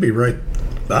 That should be right.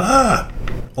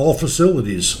 All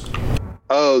facilities.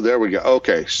 Oh, there we go.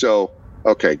 Okay,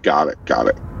 got it.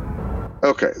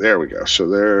 Okay, there we go. So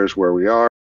there's where we are.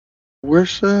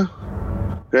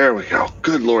 There we go.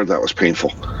 Good Lord, that was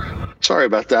painful. Sorry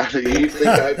about that. You think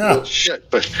I built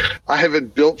shit, but I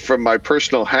haven't built from my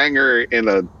personal hangar in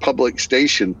a public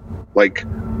station quite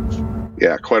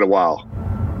a while.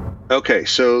 Okay,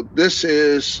 so this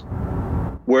is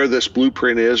where this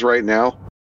blueprint is right now.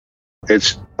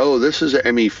 This is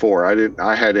an ME4.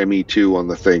 I had ME2 on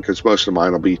the thing because most of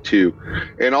mine will be 2.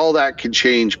 And all that can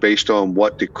change based on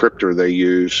what decryptor they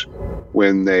use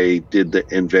when they did the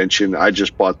invention. I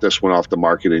just bought this one off the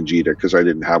market in JITA because I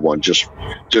didn't have one just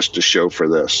to show for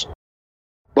this.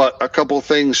 But a couple of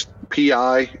things,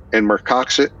 PI and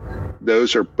Mercoxit,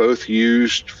 those are both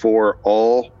used for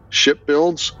all ship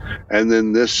builds. And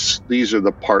then these are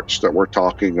the parts that we're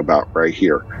talking about right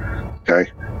here.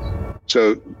 Okay.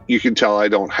 So you can tell I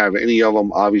don't have any of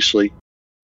them, obviously.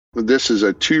 This is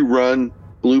a 2-run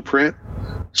blueprint.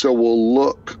 So we'll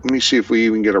look. Let me see if we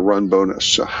even get a run bonus.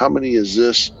 So how many is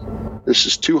this? This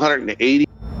is 280.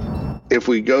 If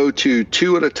we go to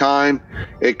 2 at a time,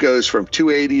 it goes from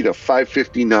 280 to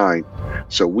 559.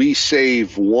 So we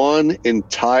save 1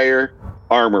 entire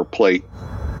armor plate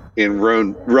in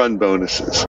run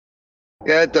bonuses.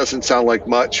 Yeah, it doesn't sound like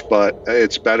much, but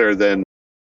it's better than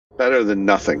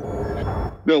nothing.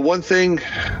 No, one thing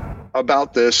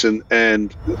about this,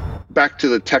 and back to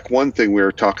the Tech 1 thing we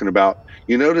were talking about,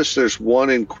 you notice there's 1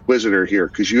 Inquisitor here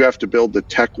because you have to build the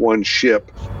Tech 1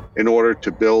 ship in order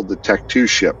to build the Tech 2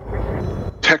 ship.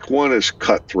 Tech 1 is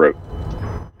cutthroat.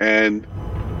 And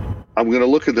I'm going to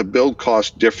look at the build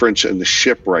cost difference in the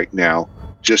ship right now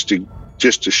just to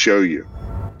show you.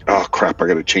 Oh, crap, I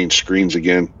got to change screens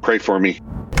again. Pray for me.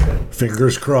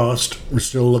 Fingers crossed. We're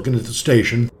still looking at the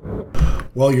station.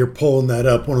 While you're pulling that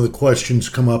up, one of the questions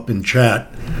come up in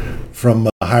chat from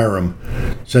Hiram.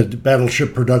 Said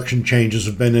battleship production changes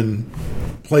have been in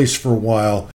place for a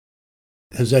while.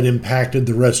 Has that impacted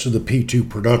the rest of the P2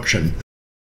 production?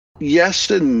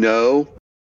 Yes and no.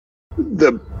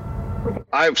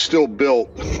 I've still built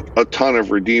a ton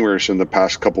of Redeemers in the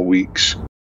past couple weeks.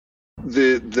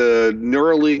 The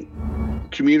Neuralink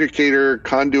communicator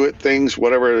conduit things,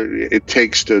 whatever it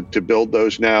takes to build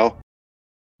those now,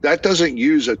 that doesn't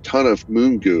use a ton of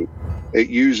moon goo. It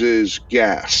uses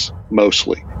gas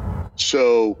mostly.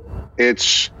 So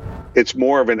it's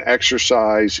more of an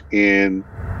exercise in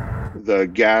the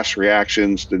gas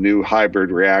reactions, the new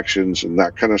hybrid reactions and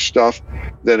that kind of stuff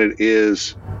than it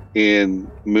is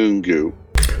in moon goo.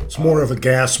 It's more of a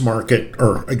gas market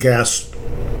or a gas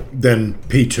than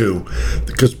P2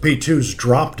 because P2's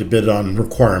dropped a bit on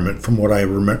requirement from what I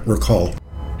recall.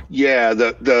 Yeah,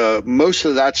 the most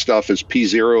of that stuff is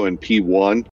P0 and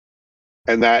P1,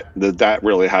 and that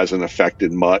really hasn't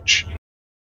affected much.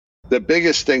 The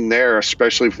biggest thing there,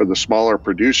 especially for the smaller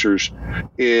producers,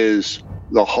 is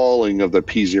the hauling of the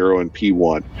P0 and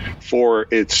P1. For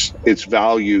its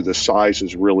value, the size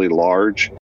is really large.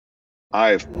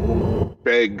 I've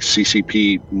begged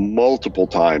CCP multiple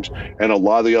times, and a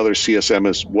lot of the other CSM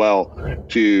as well,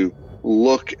 to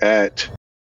look at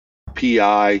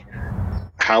PI,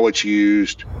 how it's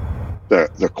used,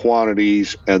 the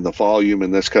quantities and the volume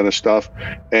and this kind of stuff.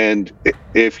 And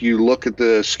if you look at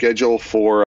the schedule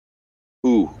for,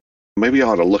 maybe I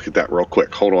ought to look at that real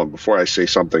quick. Hold on, before I say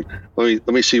something. Let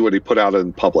me see what he put out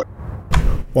in public.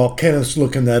 While Kenneth's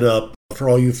looking that up, for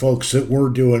all you folks that were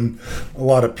doing a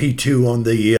lot of P2 on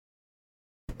the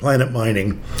planet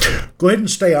mining, go ahead and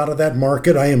stay out of that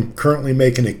market. I am currently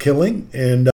making a killing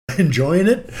and enjoying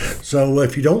it. So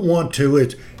if you don't want to,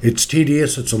 it's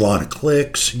tedious. It's a lot of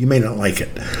clicks. You may not like it.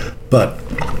 But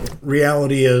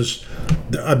reality is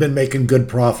I've been making good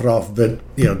profit off of it.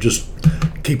 Just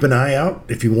keep an eye out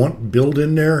if you want, build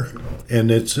in there, and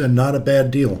it's not a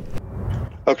bad deal.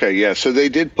 Okay, yeah. So they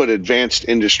did put advanced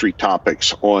industry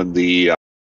topics on the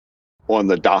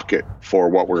docket for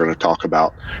what we're going to talk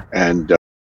about, and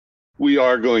we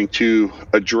are going to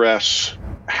address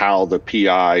how the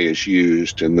PI is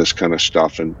used and this kind of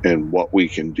stuff, and what we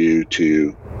can do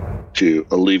to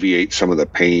alleviate some of the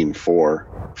pain for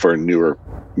newer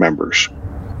members.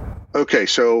 Okay,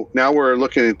 so now we're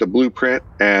looking at the blueprint,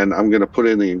 and I'm going to put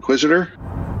in the Inquisitor.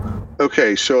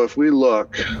 Okay, so if we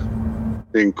look,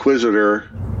 the Inquisitor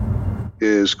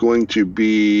is going to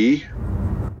be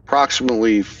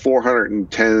approximately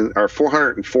 410 or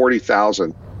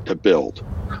 440,000 to build,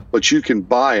 but you can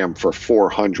buy them for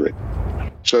 400.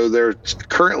 So they're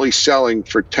currently selling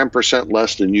for 10%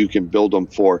 less than you can build them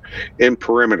for in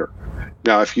perimeter.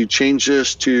 Now, if you change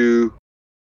this to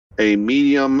a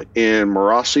medium in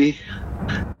Marasi,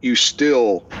 you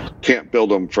still can't build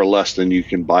them for less than you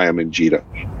can buy them in Jita.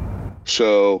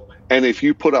 So, and if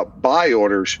you put up buy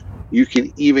orders, you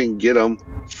can even get them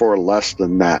for less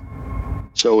than that.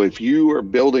 So if you are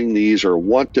building these or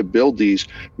want to build these,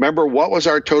 remember, what was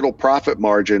our total profit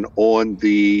margin on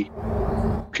the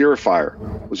Purifier?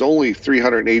 It was only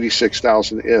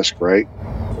 386,000 ISK, right?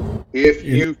 If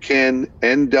you can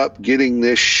end up getting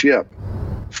this ship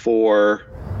for,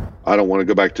 I don't want to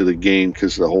go back to the game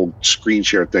because the whole screen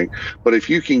share thing, but if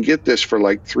you can get this for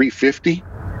like 350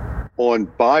 on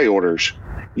buy orders,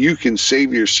 you can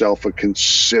save yourself a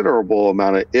considerable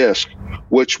amount of ISK,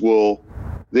 which will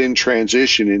then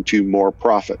transition into more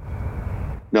profit.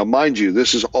 Now, mind you,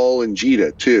 this is all in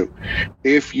Jita too.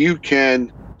 If you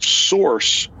can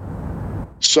source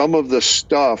some of the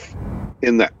stuff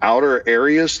in the outer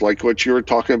areas, like what you were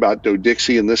talking about,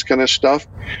 Dodixie and this kind of stuff,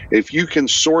 if you can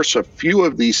source a few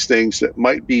of these things that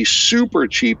might be super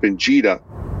cheap in Jita,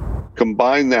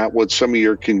 combine that with some of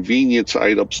your convenience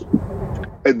items,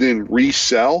 and then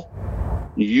resell,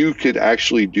 you could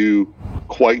actually do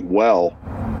quite well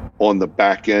on the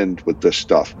back end with this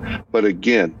stuff. But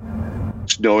again,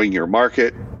 it's knowing your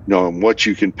market, knowing what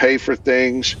you can pay for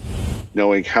things,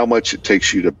 knowing how much it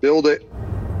takes you to build it.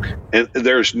 And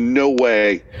there's no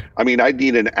way, I mean, I'd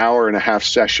need an hour and a half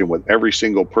session with every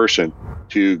single person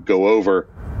to go over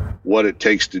what it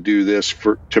takes to do this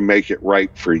to make it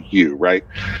right for you, right?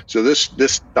 So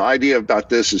the idea about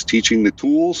this is teaching the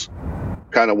tools,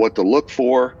 kind of what to look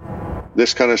for,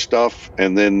 this kind of stuff,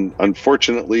 and then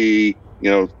unfortunately,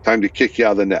 time to kick you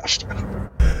out of the nest.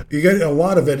 You get a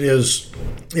lot of it is,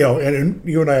 and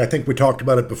you and I think we talked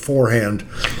about it beforehand.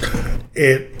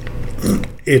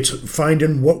 It's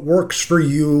finding what works for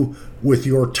you with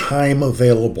your time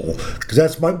available, because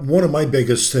that's one of my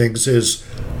biggest things is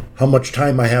how much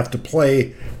time I have to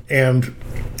play and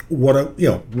what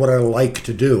I like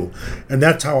to do, and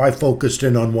that's how I focused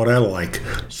in on what I like.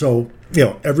 So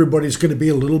everybody's going to be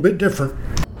a little bit different.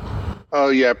 Oh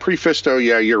yeah, pre-Fisto,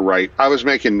 yeah, you're right. I was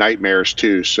making nightmares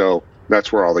too, so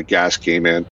that's where all the gas came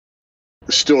in.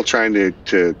 Still trying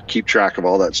to keep track of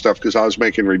all that stuff because I was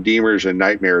making Redeemers and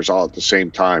Nightmares all at the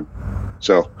same time.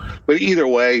 So, but either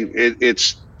way,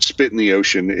 it's spit in the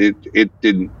ocean. It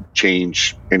didn't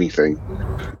change anything.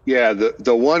 Yeah,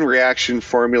 the one reaction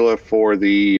formula for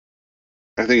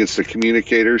I think it's the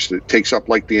communicators that takes up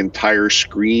like the entire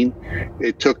screen.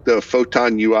 It took the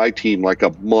Photon UI team like a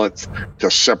month to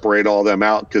separate all them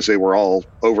out because they were all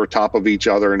over top of each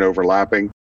other and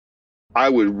overlapping. I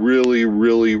would really,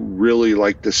 really, really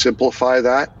like to simplify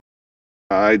that.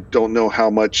 I don't know how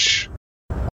much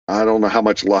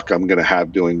luck I'm going to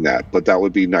have doing that, but that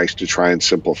would be nice to try and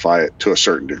simplify it to a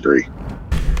certain degree.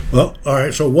 Well, all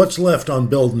right. So what's left on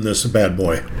building this bad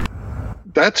boy?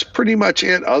 That's pretty much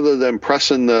it, other than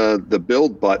pressing the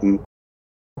build button.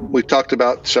 We talked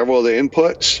about several of the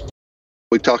inputs.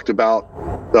 We talked about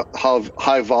the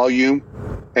high volume.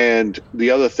 And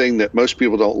the other thing that most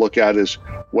people don't look at is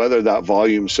whether that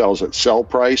volume sells at sell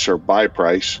price or buy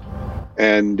price.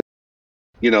 And,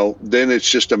 then it's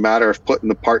just a matter of putting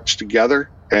the parts together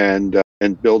and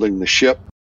building the ship.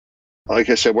 Like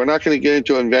I said, we're not going to get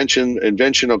into invention.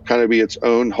 Invention will kind of be its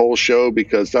own whole show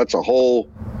because that's a whole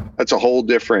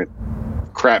different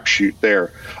crapshoot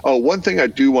there. Oh, one thing I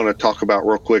do want to talk about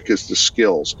real quick is the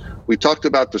skills. We talked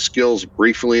about the skills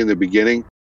briefly in the beginning.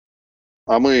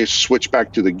 I'm going to switch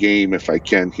back to the game if I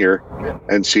can here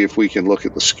and see if we can look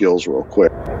at the skills real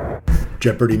quick.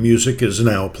 Jeopardy music is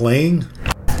now playing.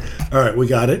 All right, we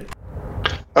got it.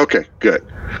 Okay, good.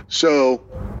 So,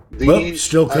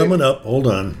 still coming up. Hold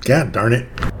on. God darn it.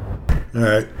 All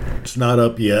right, it's not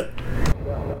up yet.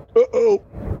 Uh-oh.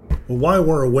 Well, while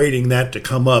we're awaiting that to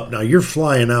come up, now you're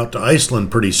flying out to Iceland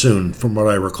pretty soon, from what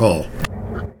I recall.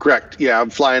 Correct. Yeah, I'm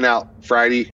flying out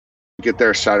Friday, get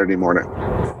there Saturday morning.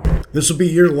 This will be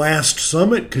your last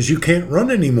summit because you can't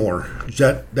run anymore. Is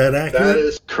that accurate? That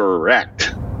is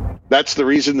correct. That's the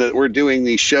reason that we're doing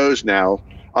these shows now.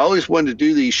 I always wanted to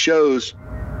do these shows,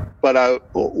 but I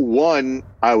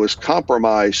was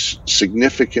compromised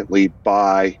significantly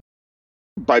by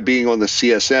being on the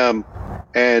CSM.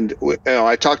 And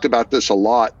I talked about this a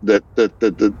lot, that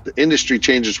the industry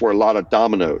changes were a lot of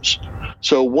dominoes.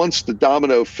 So once the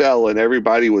domino fell and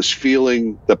everybody was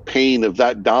feeling the pain of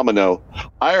that domino,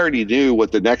 I already knew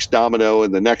what the next domino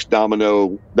and the next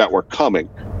domino that were coming.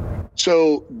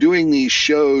 So doing these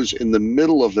shows in the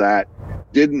middle of that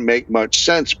didn't make much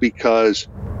sense because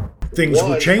things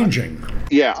were changing.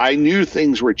 Yeah, I knew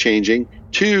things were changing.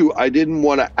 Two, I didn't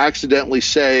want to accidentally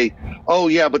say, oh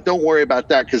yeah, but don't worry about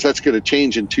that because that's going to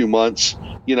change in 2 months,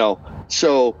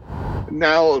 So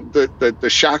now the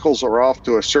shackles are off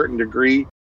to a certain degree.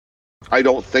 I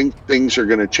don't think things are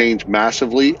going to change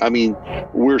massively. I mean,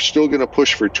 we're still going to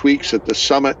push for tweaks at the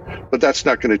summit, but that's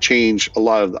not going to change a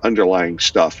lot of the underlying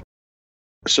stuff.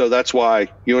 So that's why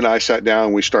you and I sat down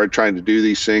and we started trying to do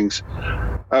these things.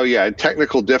 Oh yeah, and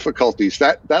technical difficulties.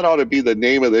 That ought to be the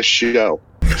name of this show.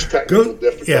 Technical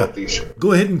difficulties. Yeah.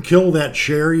 Go ahead and kill that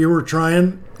share you were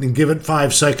trying and give it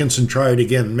 5 seconds and try it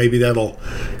again. Maybe that'll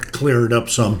clear it up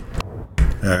some.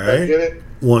 All right. Get it?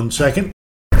 1 second.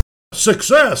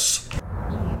 Success.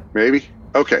 Maybe.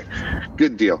 Okay.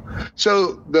 Good deal.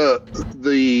 So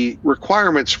the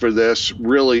requirements for this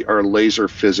really are Laser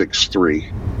Physics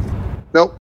 3.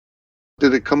 Nope.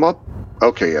 Did it come up?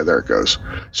 Okay, yeah, there it goes.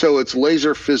 So it's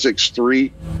Laser Physics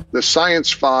 3. The Science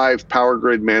 5, Power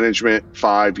Grid Management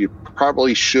 5, you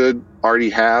probably should already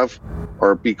have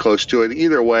or be close to it.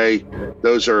 Either way,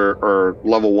 those are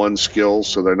level 1 skills,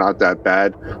 so they're not that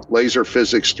bad. Laser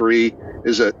Physics 3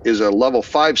 is a level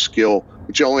 5 skill,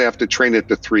 but you only have to train it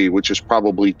to 3, which is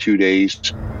probably 2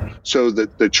 days. So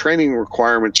the training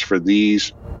requirements for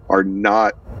these are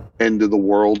not end of the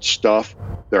world stuff.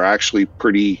 They're actually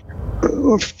pretty,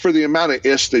 for the amount of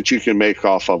IS that you can make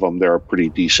off of them, they're a pretty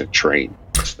decent train.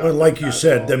 Like you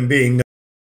said, them being,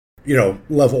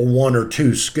 level 1 or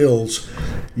 2 skills,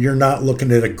 you're not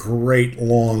looking at a great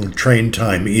long train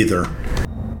time either.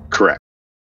 Correct.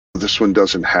 This one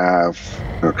doesn't have,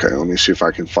 okay, let me see if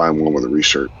I can find one with a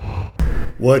research.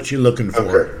 What you looking for?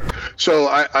 Okay. So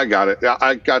I got it.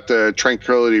 I got the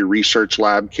Tranquility Research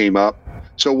Lab came up.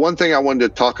 So one thing I wanted to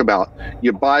talk about,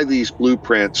 you buy these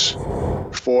blueprints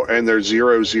and they're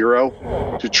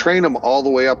 0-0. To train them all the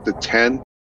way up to 10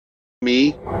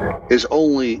 ME is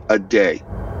only a day.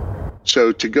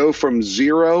 So to go from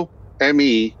 0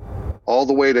 ME all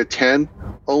the way to 10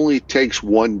 only takes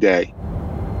 1 day.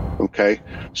 Okay,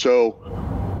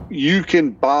 so you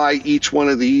can buy each one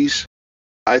of these.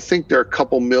 I think they're a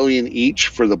couple million each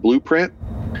for the blueprint.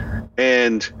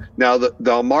 And now the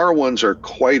Amarr ones are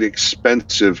quite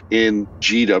expensive in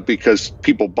JITA because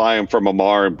people buy them from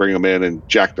Amarr and bring them in and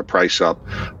jack the price up.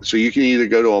 So you can either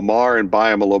go to Amarr and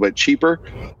buy them a little bit cheaper,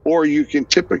 or you can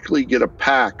typically get a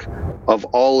pack of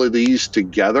all of these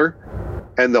together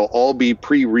and they'll all be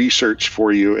pre-researched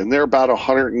for you. And they're about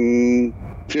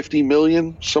 150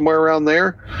 million, somewhere around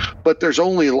there. But there's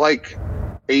only like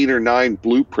 8 or 9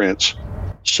 blueprints.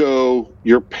 So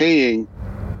you're paying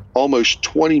almost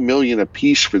 20 million a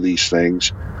piece for these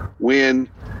things, when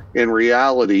in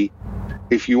reality,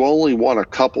 if you only want a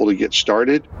couple to get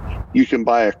started, you can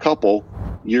buy a couple.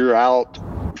 You're out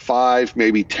 5,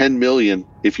 maybe 10 million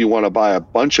if you want to buy a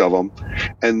bunch of them.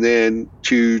 And then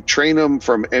to train them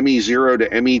from ME0 to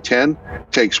ME10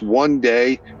 takes 1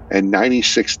 day and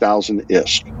 96,000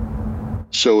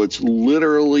 ISK. So it's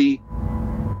literally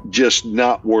just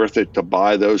not worth it to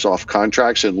buy those off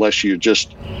contracts unless you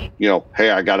just, hey,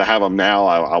 I got to have them now.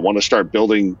 I want to start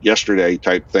building yesterday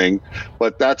type thing.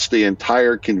 But that's the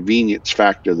entire convenience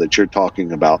factor that you're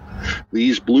talking about.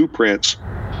 These blueprints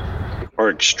are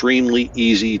extremely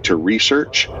easy to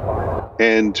research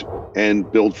and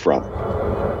build from.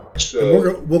 So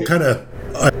we're going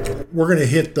to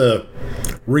hit the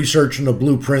research and the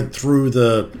blueprint through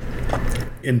the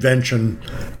invention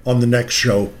on the next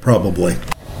show, probably.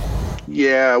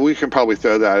 Yeah, we can probably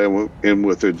throw that in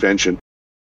with invention.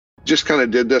 Just kind of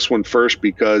did this one first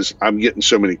because I'm getting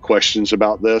so many questions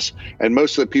about this. And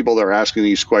most of the people that are asking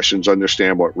these questions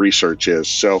understand what research is.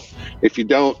 So if you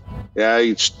don't,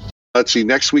 let's see,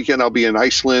 next weekend I'll be in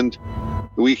Iceland.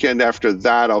 The weekend after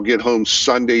that, I'll get home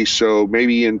Sunday. So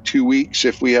maybe in 2 weeks,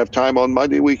 if we have time on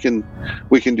Monday, we can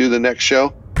do the next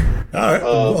show. All right,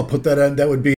 I'll put that in. That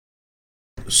would be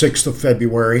 6th of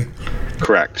February.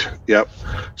 Correct. Yep.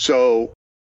 So,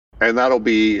 and that'll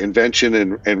be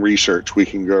invention and research. We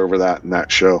can go over that in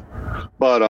that show.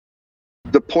 But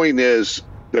the point is,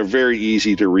 they're very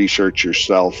easy to research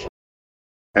yourself.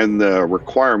 And the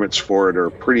requirements for it are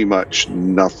pretty much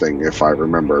nothing, if I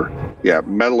remember. Yeah,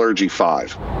 Metallurgy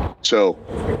 5. So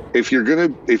if you're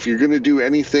gonna do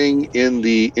anything in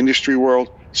the industry world,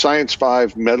 Science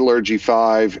 5, Metallurgy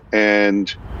 5,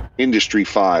 and Industry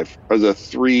 5 are the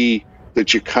three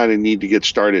that you kind of need to get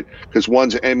started, because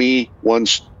one's ME,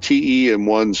 one's TE, and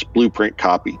one's blueprint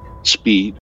copy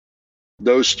speed.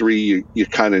 Those three you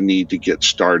kind of need to get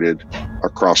started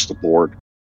across the board.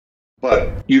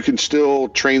 But you can still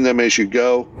train them as you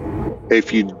go.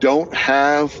 If you don't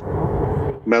have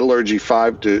Metallurgy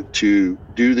 5 to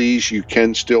do these, you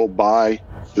can still buy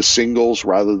the singles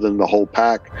rather than the whole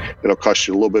pack. It'll cost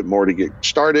you a little bit more to get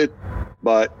started,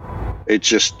 but it's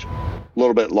just a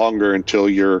little bit longer until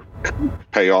you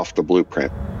pay off the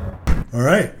blueprint. All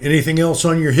right. Anything else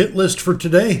on your hit list for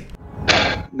today?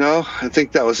 No, I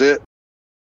think that was it.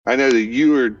 I know that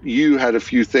you had a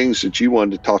few things that you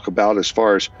wanted to talk about as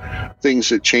far as things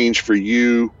that changed for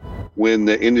you when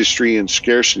the industry and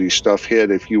scarcity stuff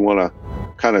hit. If you want to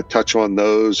kind of touch on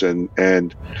those, and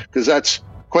because that's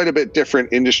quite a bit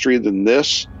different industry than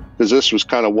this, because this was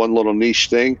kind of one little niche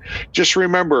thing. Just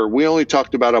remember, we only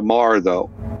talked about Amarr, though.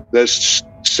 This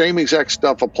same exact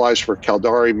stuff applies for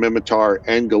Caldari, Minmatar,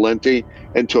 and Gallente,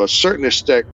 and to a certain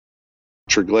extent,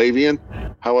 Triglavian.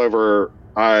 However,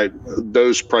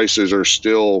 those prices are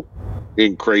still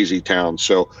in crazy town.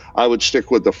 So I would stick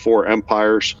with the 4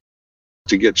 empires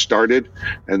to get started.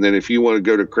 And then if you want to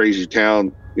go to crazy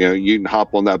town, you can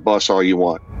hop on that bus all you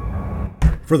want.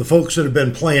 For the folks that have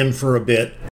been playing for a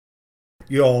bit,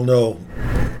 you all know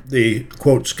the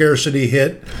quote scarcity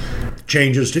hit,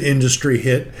 changes to industry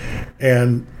hit,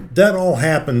 and that all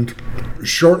happened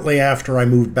shortly after I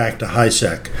moved back to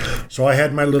HiSec. So I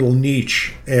had my little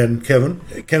niche, and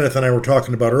Kenneth and I were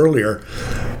talking about earlier,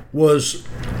 was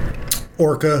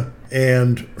Orca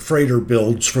and freighter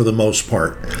builds for the most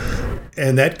part.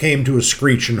 And that came to a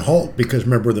screeching halt because,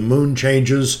 remember, the moon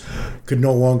changes, could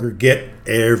no longer get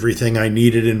everything I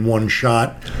needed in one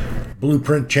shot.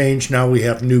 Blueprint changed, now we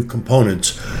have new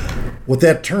components. What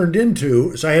that turned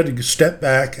into is I had to step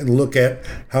back and look at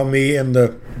how me and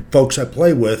the folks I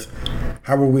play with,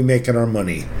 how are we making our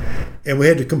money? And we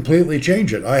had to completely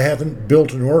change it. I haven't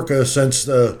built an Orca since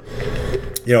that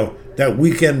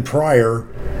weekend prior,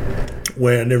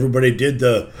 when everybody did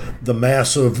the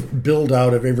massive build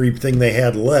out of everything they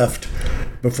had left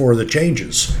before the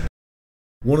changes.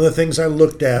 One of the things I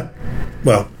looked at,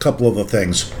 well, a couple of the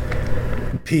things.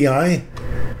 PI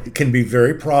can be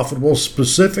very profitable.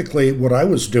 Specifically, what I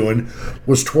was doing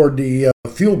was toward the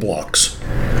fuel blocks,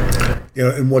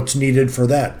 and what's needed for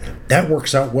that. That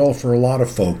works out well for a lot of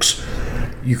folks.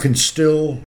 You can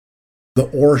still, the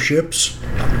ore ships,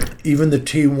 even the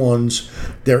T1s,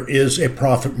 there is a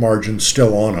profit margin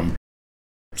still on them.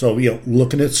 So,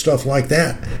 looking at stuff like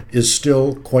that is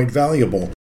still quite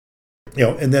valuable.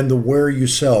 And then the where you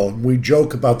sell. We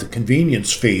joke about the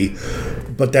convenience fee,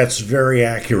 but that's very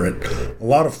accurate. A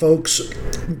lot of folks,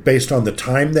 based on the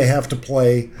time they have to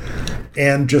play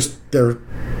and just their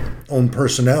own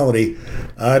personality,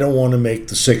 I don't want to make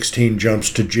the 16 jumps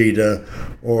to Jita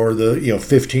or the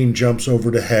 15 jumps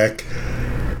over to Heck.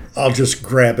 I'll just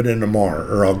grab it in Amarr,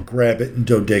 or I'll grab it in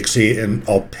Dodixie, and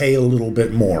I'll pay a little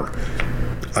bit more.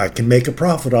 I can make a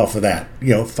profit off of that,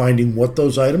 finding what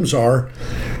those items are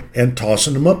and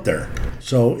tossing them up there.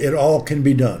 So it all can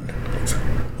be done.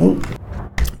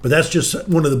 But that's just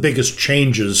one of the biggest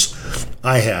changes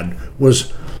I had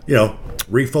was,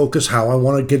 refocus how I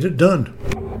want to get it done.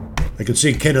 I can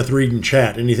see Kenneth reading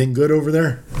chat. Anything good over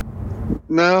there?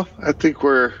 No, I think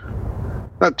we're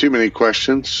not too many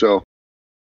questions. So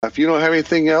if you don't have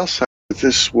anything else,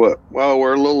 we're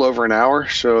a little over an hour,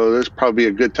 so this is probably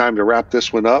a good time to wrap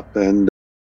this one up and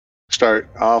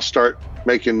I'll start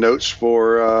making notes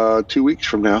for 2 weeks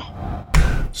from now.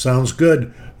 Sounds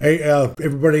good. Hey,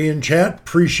 everybody in chat,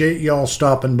 appreciate y'all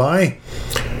stopping by.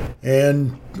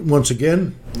 And once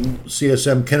again,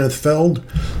 CSM Kenneth Feld.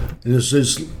 This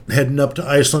is heading up to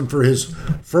Iceland for his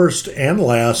first and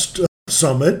last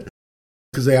summit,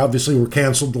 because they obviously were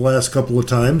canceled the last couple of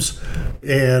times.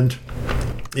 And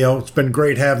it's been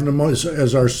great having him as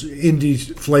our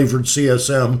indie-flavored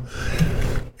CSM.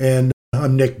 And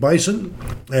I'm Nick Bison,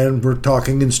 and we're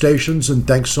talking in stations, and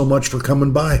thanks so much for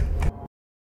coming by.